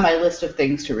have it on my list of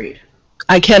things to read.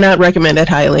 I cannot recommend it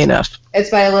highly enough. It's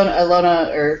by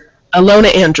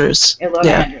Ilona Andrews. Ilona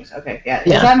Andrews. Okay, yeah.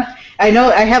 Yeah. I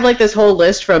know I have like this whole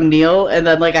list from Neil, and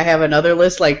then like I have another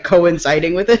list like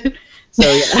coinciding with it. So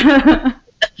yeah.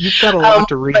 You've got a lot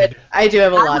to read. I do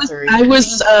have a lot to read.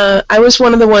 I was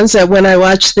one of the ones that when I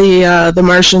watched the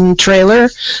Martian trailer,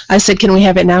 I said, "Can we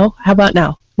have it now? How about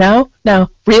now? Now,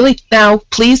 really? Now,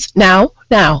 please, now."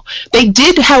 They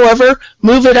did, however,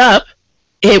 move it up.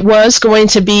 It was going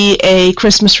to be a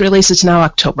Christmas release. It's now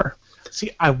October. See,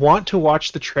 I want to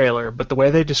watch the trailer, but the way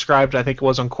they described it, I think it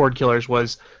was on Cord Killers,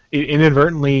 was it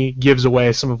inadvertently gives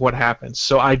away some of what happens.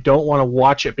 So I don't want to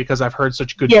watch it because I've heard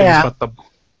such good things about the.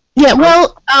 Yeah,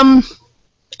 well, I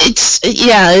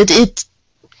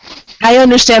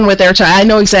understand what they're talking. I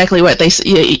know exactly what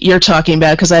you're talking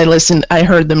about because I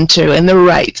heard them too, and they're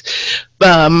right.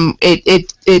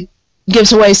 It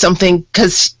gives away something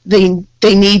because they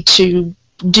need to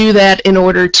do that in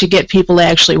order to get people to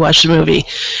actually watch the movie.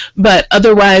 But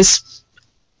otherwise,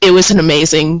 it was an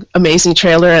amazing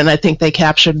trailer, and I think they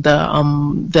captured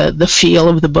the feel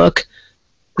of the book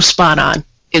spot on.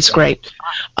 It's great.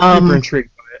 Super intrigued.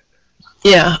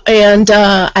 Yeah, and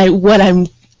what I'm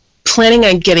planning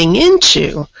on getting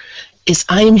into is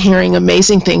I'm hearing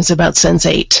amazing things about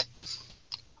Sense8.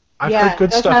 I've heard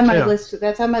good stuff on my too. list.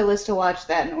 That's on my list to watch.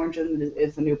 That and Orange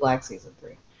is the New Black season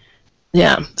 3.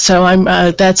 Yeah, so I'm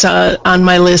that's on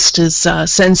my list is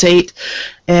Sense8,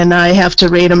 and I have to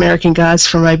read American Gods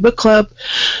for my book club.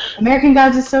 American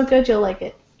Gods is so good, you'll like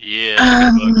it. Yeah.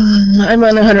 I'm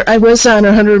on 100. I was on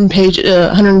 100 page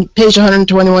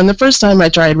 121 the first time I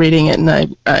tried reading it, and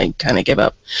I kind of gave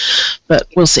up. But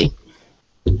we'll see.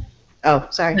 Oh,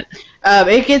 sorry.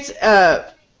 It gets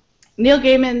Neil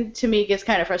Gaiman to me gets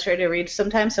kind of frustrating to read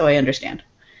sometimes, so I understand.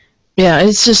 Yeah,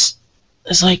 it's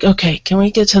like, okay, can we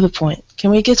get to the point?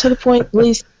 Can we get to the point,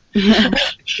 please? No,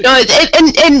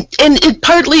 it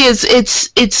partly is.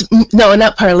 It's no,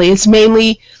 not partly. It's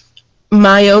mainly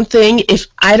my own thing. If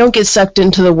I don't get sucked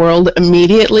into the world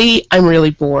immediately, I'm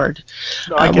really bored.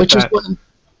 No, which is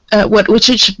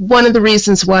one of the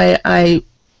reasons why I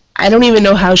don't even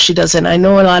know how she does it. I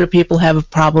know a lot of people have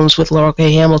problems with Laura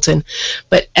K. Hamilton,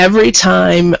 but every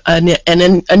time a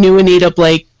new Anita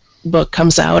Blake book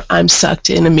comes out, I'm sucked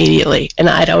in immediately, and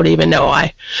I don't even know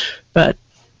why. But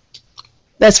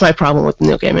that's my problem with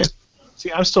Neil Gaiman.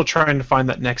 See, I'm still trying to find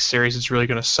that next series that's really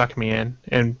going to suck me in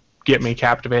and get me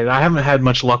captivated. I haven't had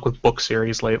much luck with book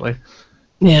series lately.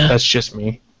 Yeah. That's just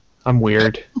me. I'm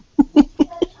weird.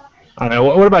 I don't know.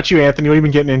 What about you, Anthony? What have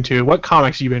you been getting into? What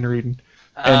comics have you been reading?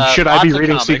 And should I be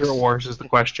reading Secret Wars is the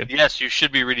question. Yes, you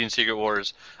should be reading Secret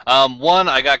Wars. One,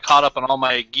 I got caught up on all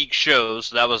my geek shows.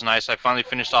 So that was nice. I finally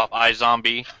finished off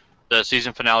iZombie. The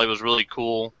season finale was really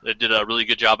cool. It did a really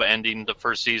good job of ending the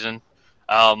first season.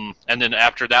 And then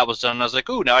after that was done, I was like,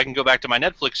 ooh, now I can go back to my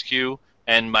Netflix queue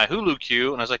and my Hulu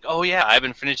queue. And I was like, oh, yeah, I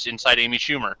haven't finished Inside Amy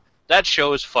Schumer. That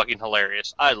show is fucking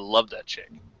hilarious. I love that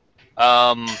chick.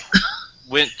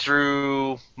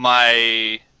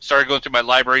 Started going through my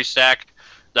library stack.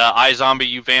 The iZombie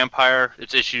You Vampire.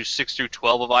 It's issues 6 through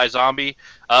 12 of iZombie.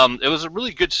 It was a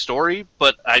really good story,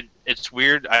 but it's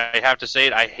weird. I have to say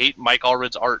it. I hate Mike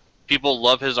Allred's art. People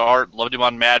love his art. Loved him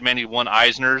on Mad Men. He won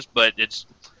Eisner's, but it's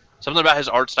something about his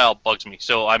art style bugs me.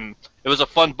 So it was a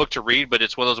fun book to read, but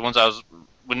it's one of those ones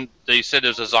when they said it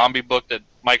was a zombie book that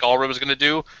Mike Allred was going to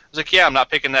do, I was like, yeah, I'm not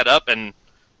picking that up. And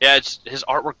yeah, his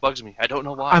artwork bugs me. I don't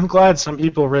know why. I'm glad some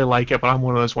people really like it, but I'm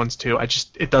one of those ones too.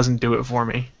 It doesn't do it for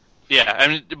me. Yeah, I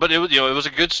mean, but it was a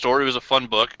good story. It was a fun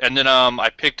book. And then I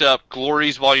picked up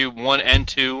Glory's Volume 1 and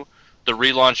 2, the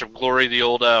relaunch of Glory, the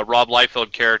old Rob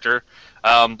Liefeld character.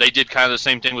 They did kind of the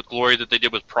same thing with Glory that they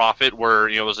did with Prophet, where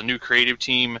it was a new creative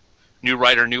team, new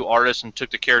writer, new artist, and took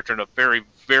the character in a very,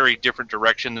 very different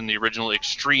direction than the original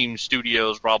Extreme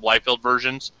Studios Rob Liefeld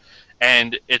versions.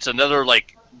 And it's another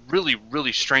really,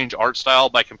 really strange art style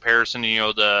by comparison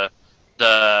to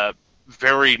the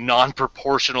very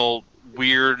non-proportional,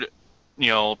 weird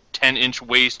 10-inch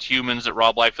waist humans that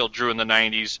Rob Liefeld drew in the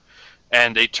 90s,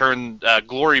 and they turned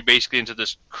Glory basically into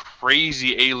this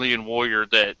crazy alien warrior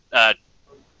that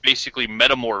basically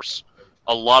metamorphs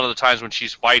a lot of the times when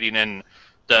she's fighting, and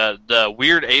the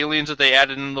weird aliens that they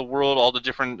added in the world, all the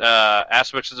different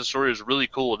aspects of the story was really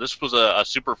cool. This was a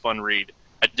super fun read.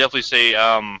 I'd definitely say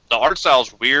the art style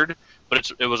is weird,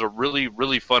 but it was a really,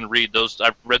 really fun read.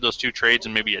 I've read those 2 trades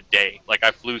in maybe a day.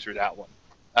 I flew through that one.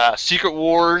 Secret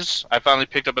Wars, I finally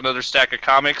picked up another stack of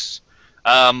comics.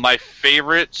 My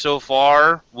favorite so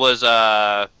far was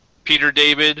Peter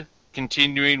David,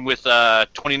 continuing with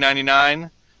 2099,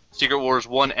 Secret Wars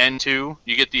 1 and 2.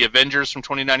 You get the Avengers from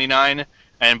 2099,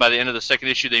 and by the end of the second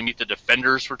issue, they meet the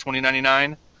Defenders for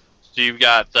 2099. So you've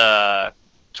got the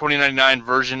 2099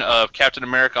 version of Captain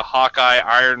America, Hawkeye,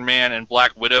 Iron Man, and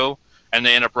Black Widow, and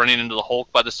they end up running into the Hulk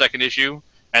by the second issue.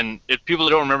 And if people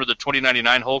don't remember, the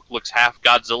 2099 Hulk looks half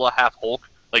Godzilla, half Hulk.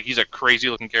 He's a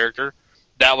crazy-looking character.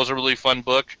 That was a really fun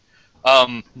book.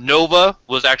 Nova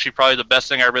was actually probably the best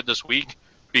thing I read this week,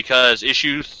 because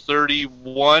issue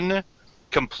 31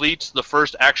 completes the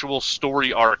first actual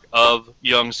story arc of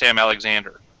young Sam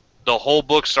Alexander. The whole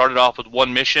book started off with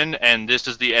one mission, and this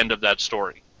is the end of that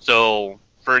story. So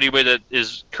for anybody that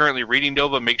is currently reading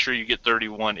Nova, make sure you get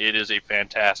 31. It is a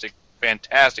fantastic,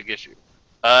 fantastic issue.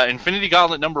 Infinity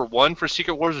Gauntlet number 1 for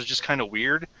Secret Wars was just kind of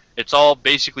weird. It's all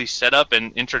basically setup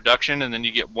and introduction, and then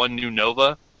you get one new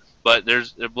Nova, but there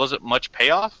wasn't much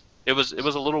payoff. It was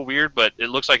a little weird, but it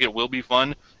looks like it will be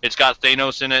fun. It's got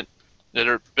Thanos in it, that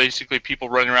are basically people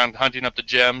running around hunting up the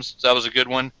gems. So that was a good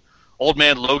one. Old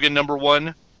Man Logan number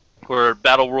 1, where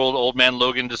Battle World Old Man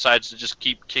Logan decides to just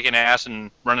keep kicking ass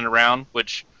and running around,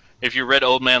 which if you read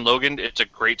Old Man Logan, it's a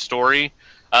great story.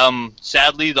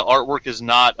 Sadly, the artwork is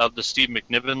not of the Steve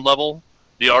McNiven level.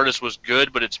 The artist was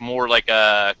good, but it's more like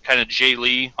a kind of Jay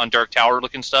Lee on Dark Tower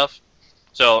looking stuff.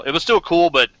 So it was still cool,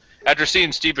 but after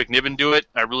seeing Steve McNiven do it,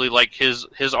 I really like his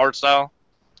art style.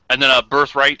 And then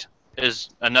Birthright is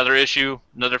another issue,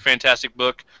 another fantastic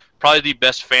book. Probably the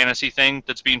best fantasy thing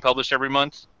that's being published every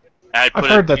month. I've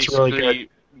heard that's really good.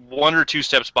 1 or 2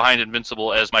 steps behind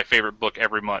Invincible as my favorite book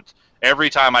every month. Every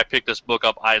time I pick this book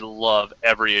up, I love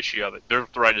every issue of it.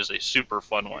 Birthright is a super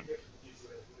fun one.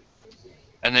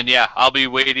 And then, yeah, I'll be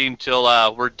waiting till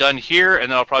we're done here,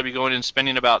 and then I'll probably be going and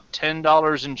spending about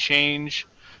 $10 and change,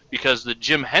 because the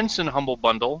Jim Henson Humble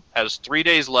Bundle has 3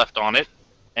 days left on it.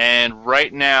 And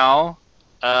right now,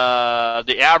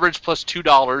 the average plus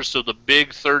 $2, so the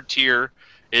big third tier,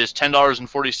 is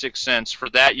 $10.46. For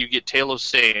that, you get Tale of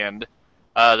Sand.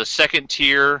 The second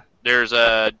tier, there's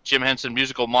Jim Henson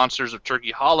Musical Monsters of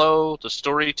Turkey Hollow, The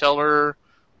Storyteller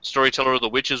of the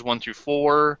Witches 1 through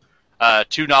 4,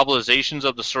 2 novelizations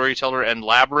of The Storyteller and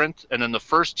Labyrinth, and then the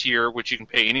first tier, which you can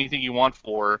pay anything you want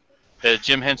for,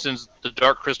 Jim Henson's The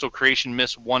Dark Crystal Creation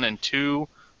Myths 1 and 2,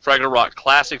 Fraggle Rock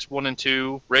Classics 1 and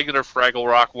 2, regular Fraggle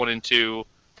Rock 1 and 2,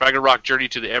 Dragon Rock Journey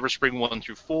to the Everspring 1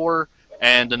 through 4,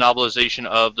 and the novelization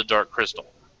of The Dark Crystal.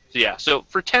 So yeah, so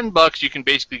for $10 you can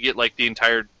basically get like the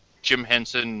entire Jim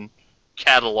Henson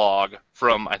catalog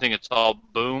from, I think it's all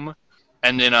Boom,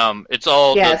 and then it's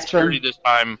all the charity this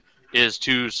time is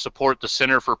to support the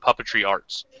Center for Puppetry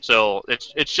Arts. So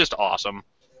it's just awesome.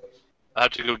 I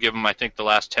have to go give them, I think, the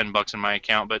last $10 in my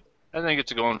account, but I think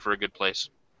it's going for a good place.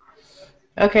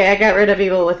 Okay, I got rid of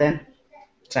Evil Within.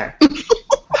 Sorry.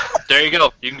 There you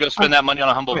go. You can go spend that money on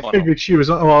a Humble Bundle. I figured she was.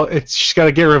 Well, she's got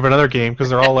to get rid of another game because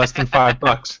they're all less than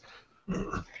 $5.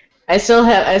 I still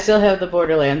have the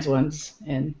Borderlands ones,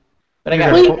 but I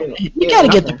got. You got to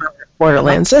get the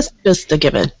Borderlands. That's just a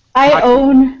given. I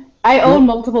own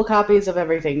multiple copies of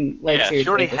everything. She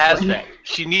already has that.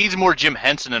 She needs more Jim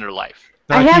Henson in her life.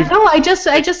 I just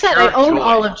said I own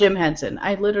all of Jim Henson.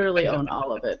 I literally own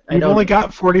all of it. You've only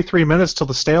got 43 minutes till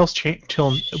the sales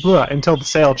until the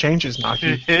sale changes,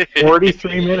 Naki.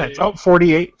 43 minutes. Oh,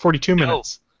 42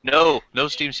 minutes. No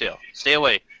Steam sale. Stay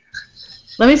away.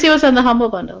 Let me see what's on the Humble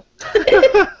Bundle.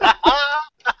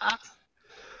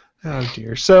 Oh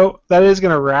dear. So that is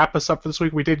going to wrap us up for this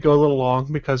week. We did go a little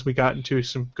long because we got into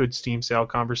some good Steam sale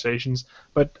conversations.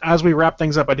 But as we wrap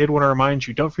things up, I did want to remind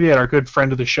you, don't forget our good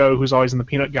friend of the show who's always in the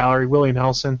Peanut Gallery, Willie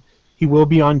Nelson. He will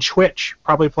be on Twitch,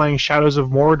 probably playing Shadows of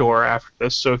Mordor after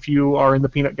this. So if you are in the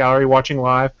Peanut Gallery watching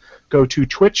live, go to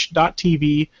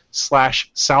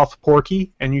twitch.tv/SouthPorky,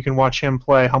 and you can watch him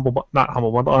play Shadows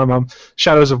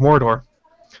of Mordor.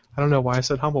 I don't know why I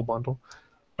said Humble Bundle.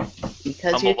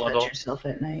 Because you touch yourself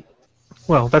at night.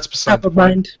 Well, that's beside the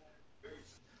point.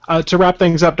 To wrap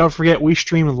things up, don't forget we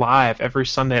stream live every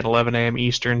Sunday at 11 a.m.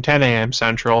 Eastern, 10 a.m.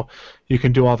 Central. You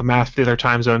can do all the math to their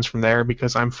time zones from there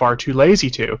because I'm far too lazy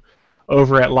to.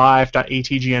 Over at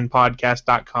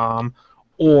live.atgnpodcast.com,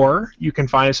 or you can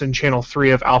find us in Channel 3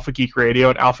 of Alpha Geek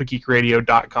Radio at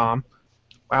alphageekradio.com.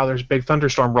 Wow, there's a big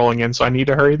thunderstorm rolling in, so I need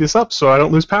to hurry this up so I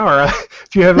don't lose power.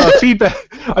 If you have feedback,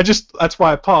 that's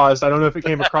why I paused. I don't know if it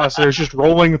came across. There's just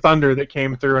rolling thunder that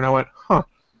came through, and I went,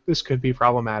 this could be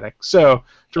problematic. So,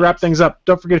 to wrap things up,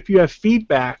 don't forget if you have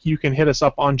feedback, you can hit us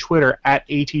up on Twitter at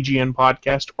ATGN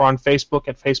Podcast or on Facebook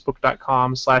at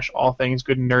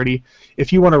facebook.com/allthingsgoodandnerdy.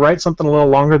 If you want to write something a little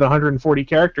longer than 140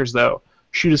 characters, though,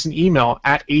 shoot us an email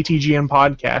at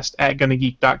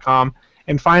atgnpodcast@gonnageek.com.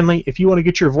 And finally, if you want to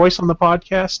get your voice on the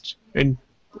podcast and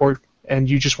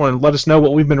you just want to let us know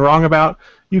what we've been wrong about,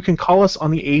 you can call us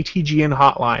on the ATGN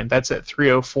hotline. That's at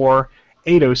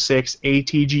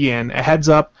 304-806-ATGN. A heads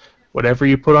up, whatever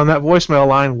you put on that voicemail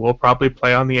line, we'll probably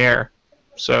play on the air.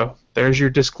 So there's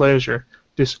your disclosure.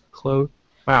 Disclaimer.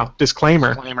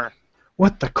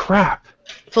 What the crap?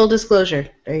 Full disclosure.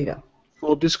 There you go.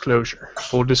 Full disclosure.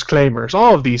 Full disclaimers.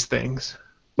 All of these things.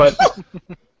 But...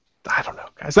 I don't know,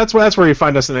 guys. That's where you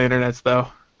find us on the internet, though.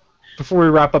 Before we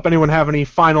wrap up, anyone have any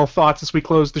final thoughts as we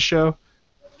close the show?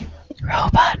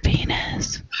 Robot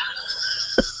penis.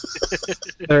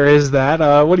 There is that.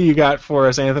 What do you got for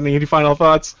us, Anthony? Any final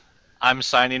thoughts? I'm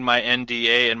signing my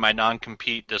NDA and my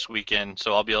non-compete this weekend,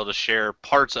 so I'll be able to share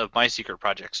parts of my secret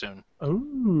project soon.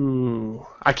 Ooh.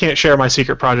 I can't share my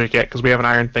secret project yet because we haven't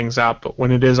ironed things out, but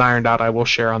when it is ironed out, I will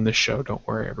share on this show. Don't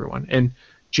worry, everyone. And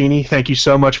Jeannie, thank you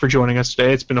so much for joining us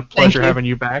today. It's been a pleasure having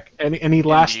you back. Any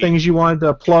last things you wanted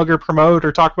to plug or promote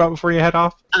or talk about before you head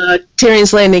off?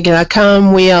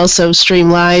 TyrionsLanding.com. We also stream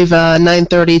live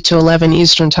 9:30 to 11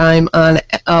 Eastern Time on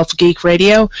Alpha Geek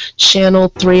Radio, Channel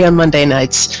 3 on Monday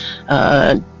nights.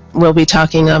 We'll be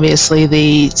talking, obviously,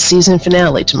 the season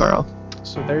finale tomorrow.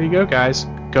 So there you go, guys.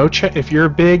 Go check. If you're a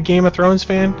big Game of Thrones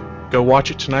fan, go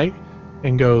watch it tonight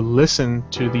and go listen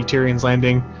to the Tyrion's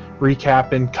Landing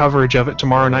recap and coverage of it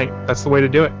tomorrow night. That's the way to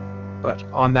do it. But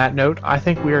on that note, I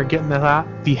think we are getting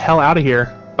the hell out of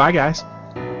here. Bye, guys.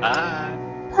 Bye.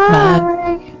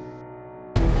 Bye.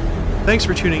 Thanks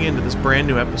for tuning in to this brand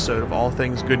new episode of All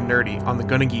Things Good and Nerdy on the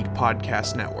Gonna Geek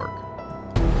Podcast Network.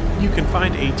 You can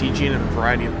find ATGN in a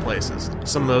variety of places.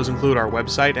 Some of those include our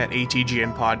website at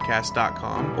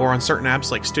atgnpodcast.com or on certain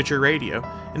apps like Stitcher Radio.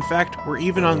 In fact, we're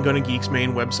even on Gonna Geek's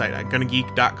main website at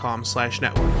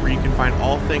gonnageek.com/network, where you can find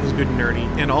all things good and nerdy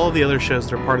and all of the other shows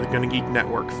that are part of the Gonna Geek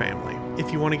Network family.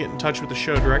 If you want to get in touch with the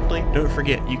show directly, don't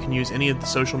forget you can use any of the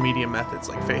social media methods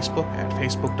like Facebook at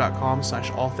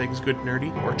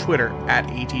facebook.com/allthingsgoodnerdy or Twitter at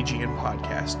ATGN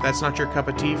Podcast. That's not your cup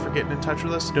of tea for getting in touch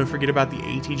with us? Don't forget about the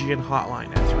ATGN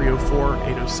hotline at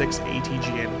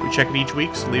 304-806-ATGN. We check it each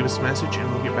week, so leave us a message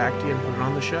and we'll get back to you and put it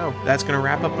on the show. That's going to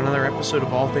wrap up another episode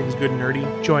of All Things Good and Nerdy.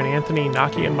 Join Anthony,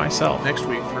 Naki, and myself next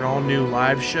week for an all-new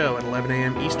live show at 11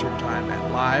 a.m. Eastern Time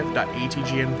at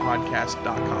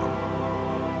live.atgnpodcast.com.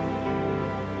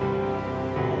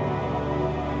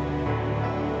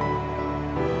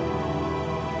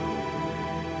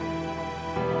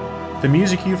 The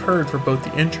music you've heard for both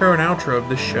the intro and outro of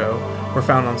this show were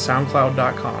found on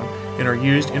SoundCloud.com and are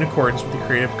used in accordance with the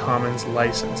Creative Commons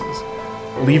licenses.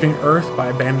 Leaving Earth by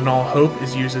Abandon All Hope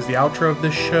is used as the outro of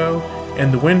this show,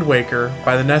 and The Wind Waker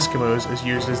by the Neskimos is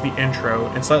used as the intro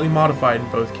and slightly modified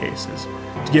in both cases.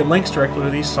 To get links directly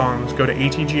to these songs, go to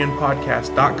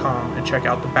atgnpodcast.com and check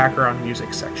out the background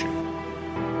music section.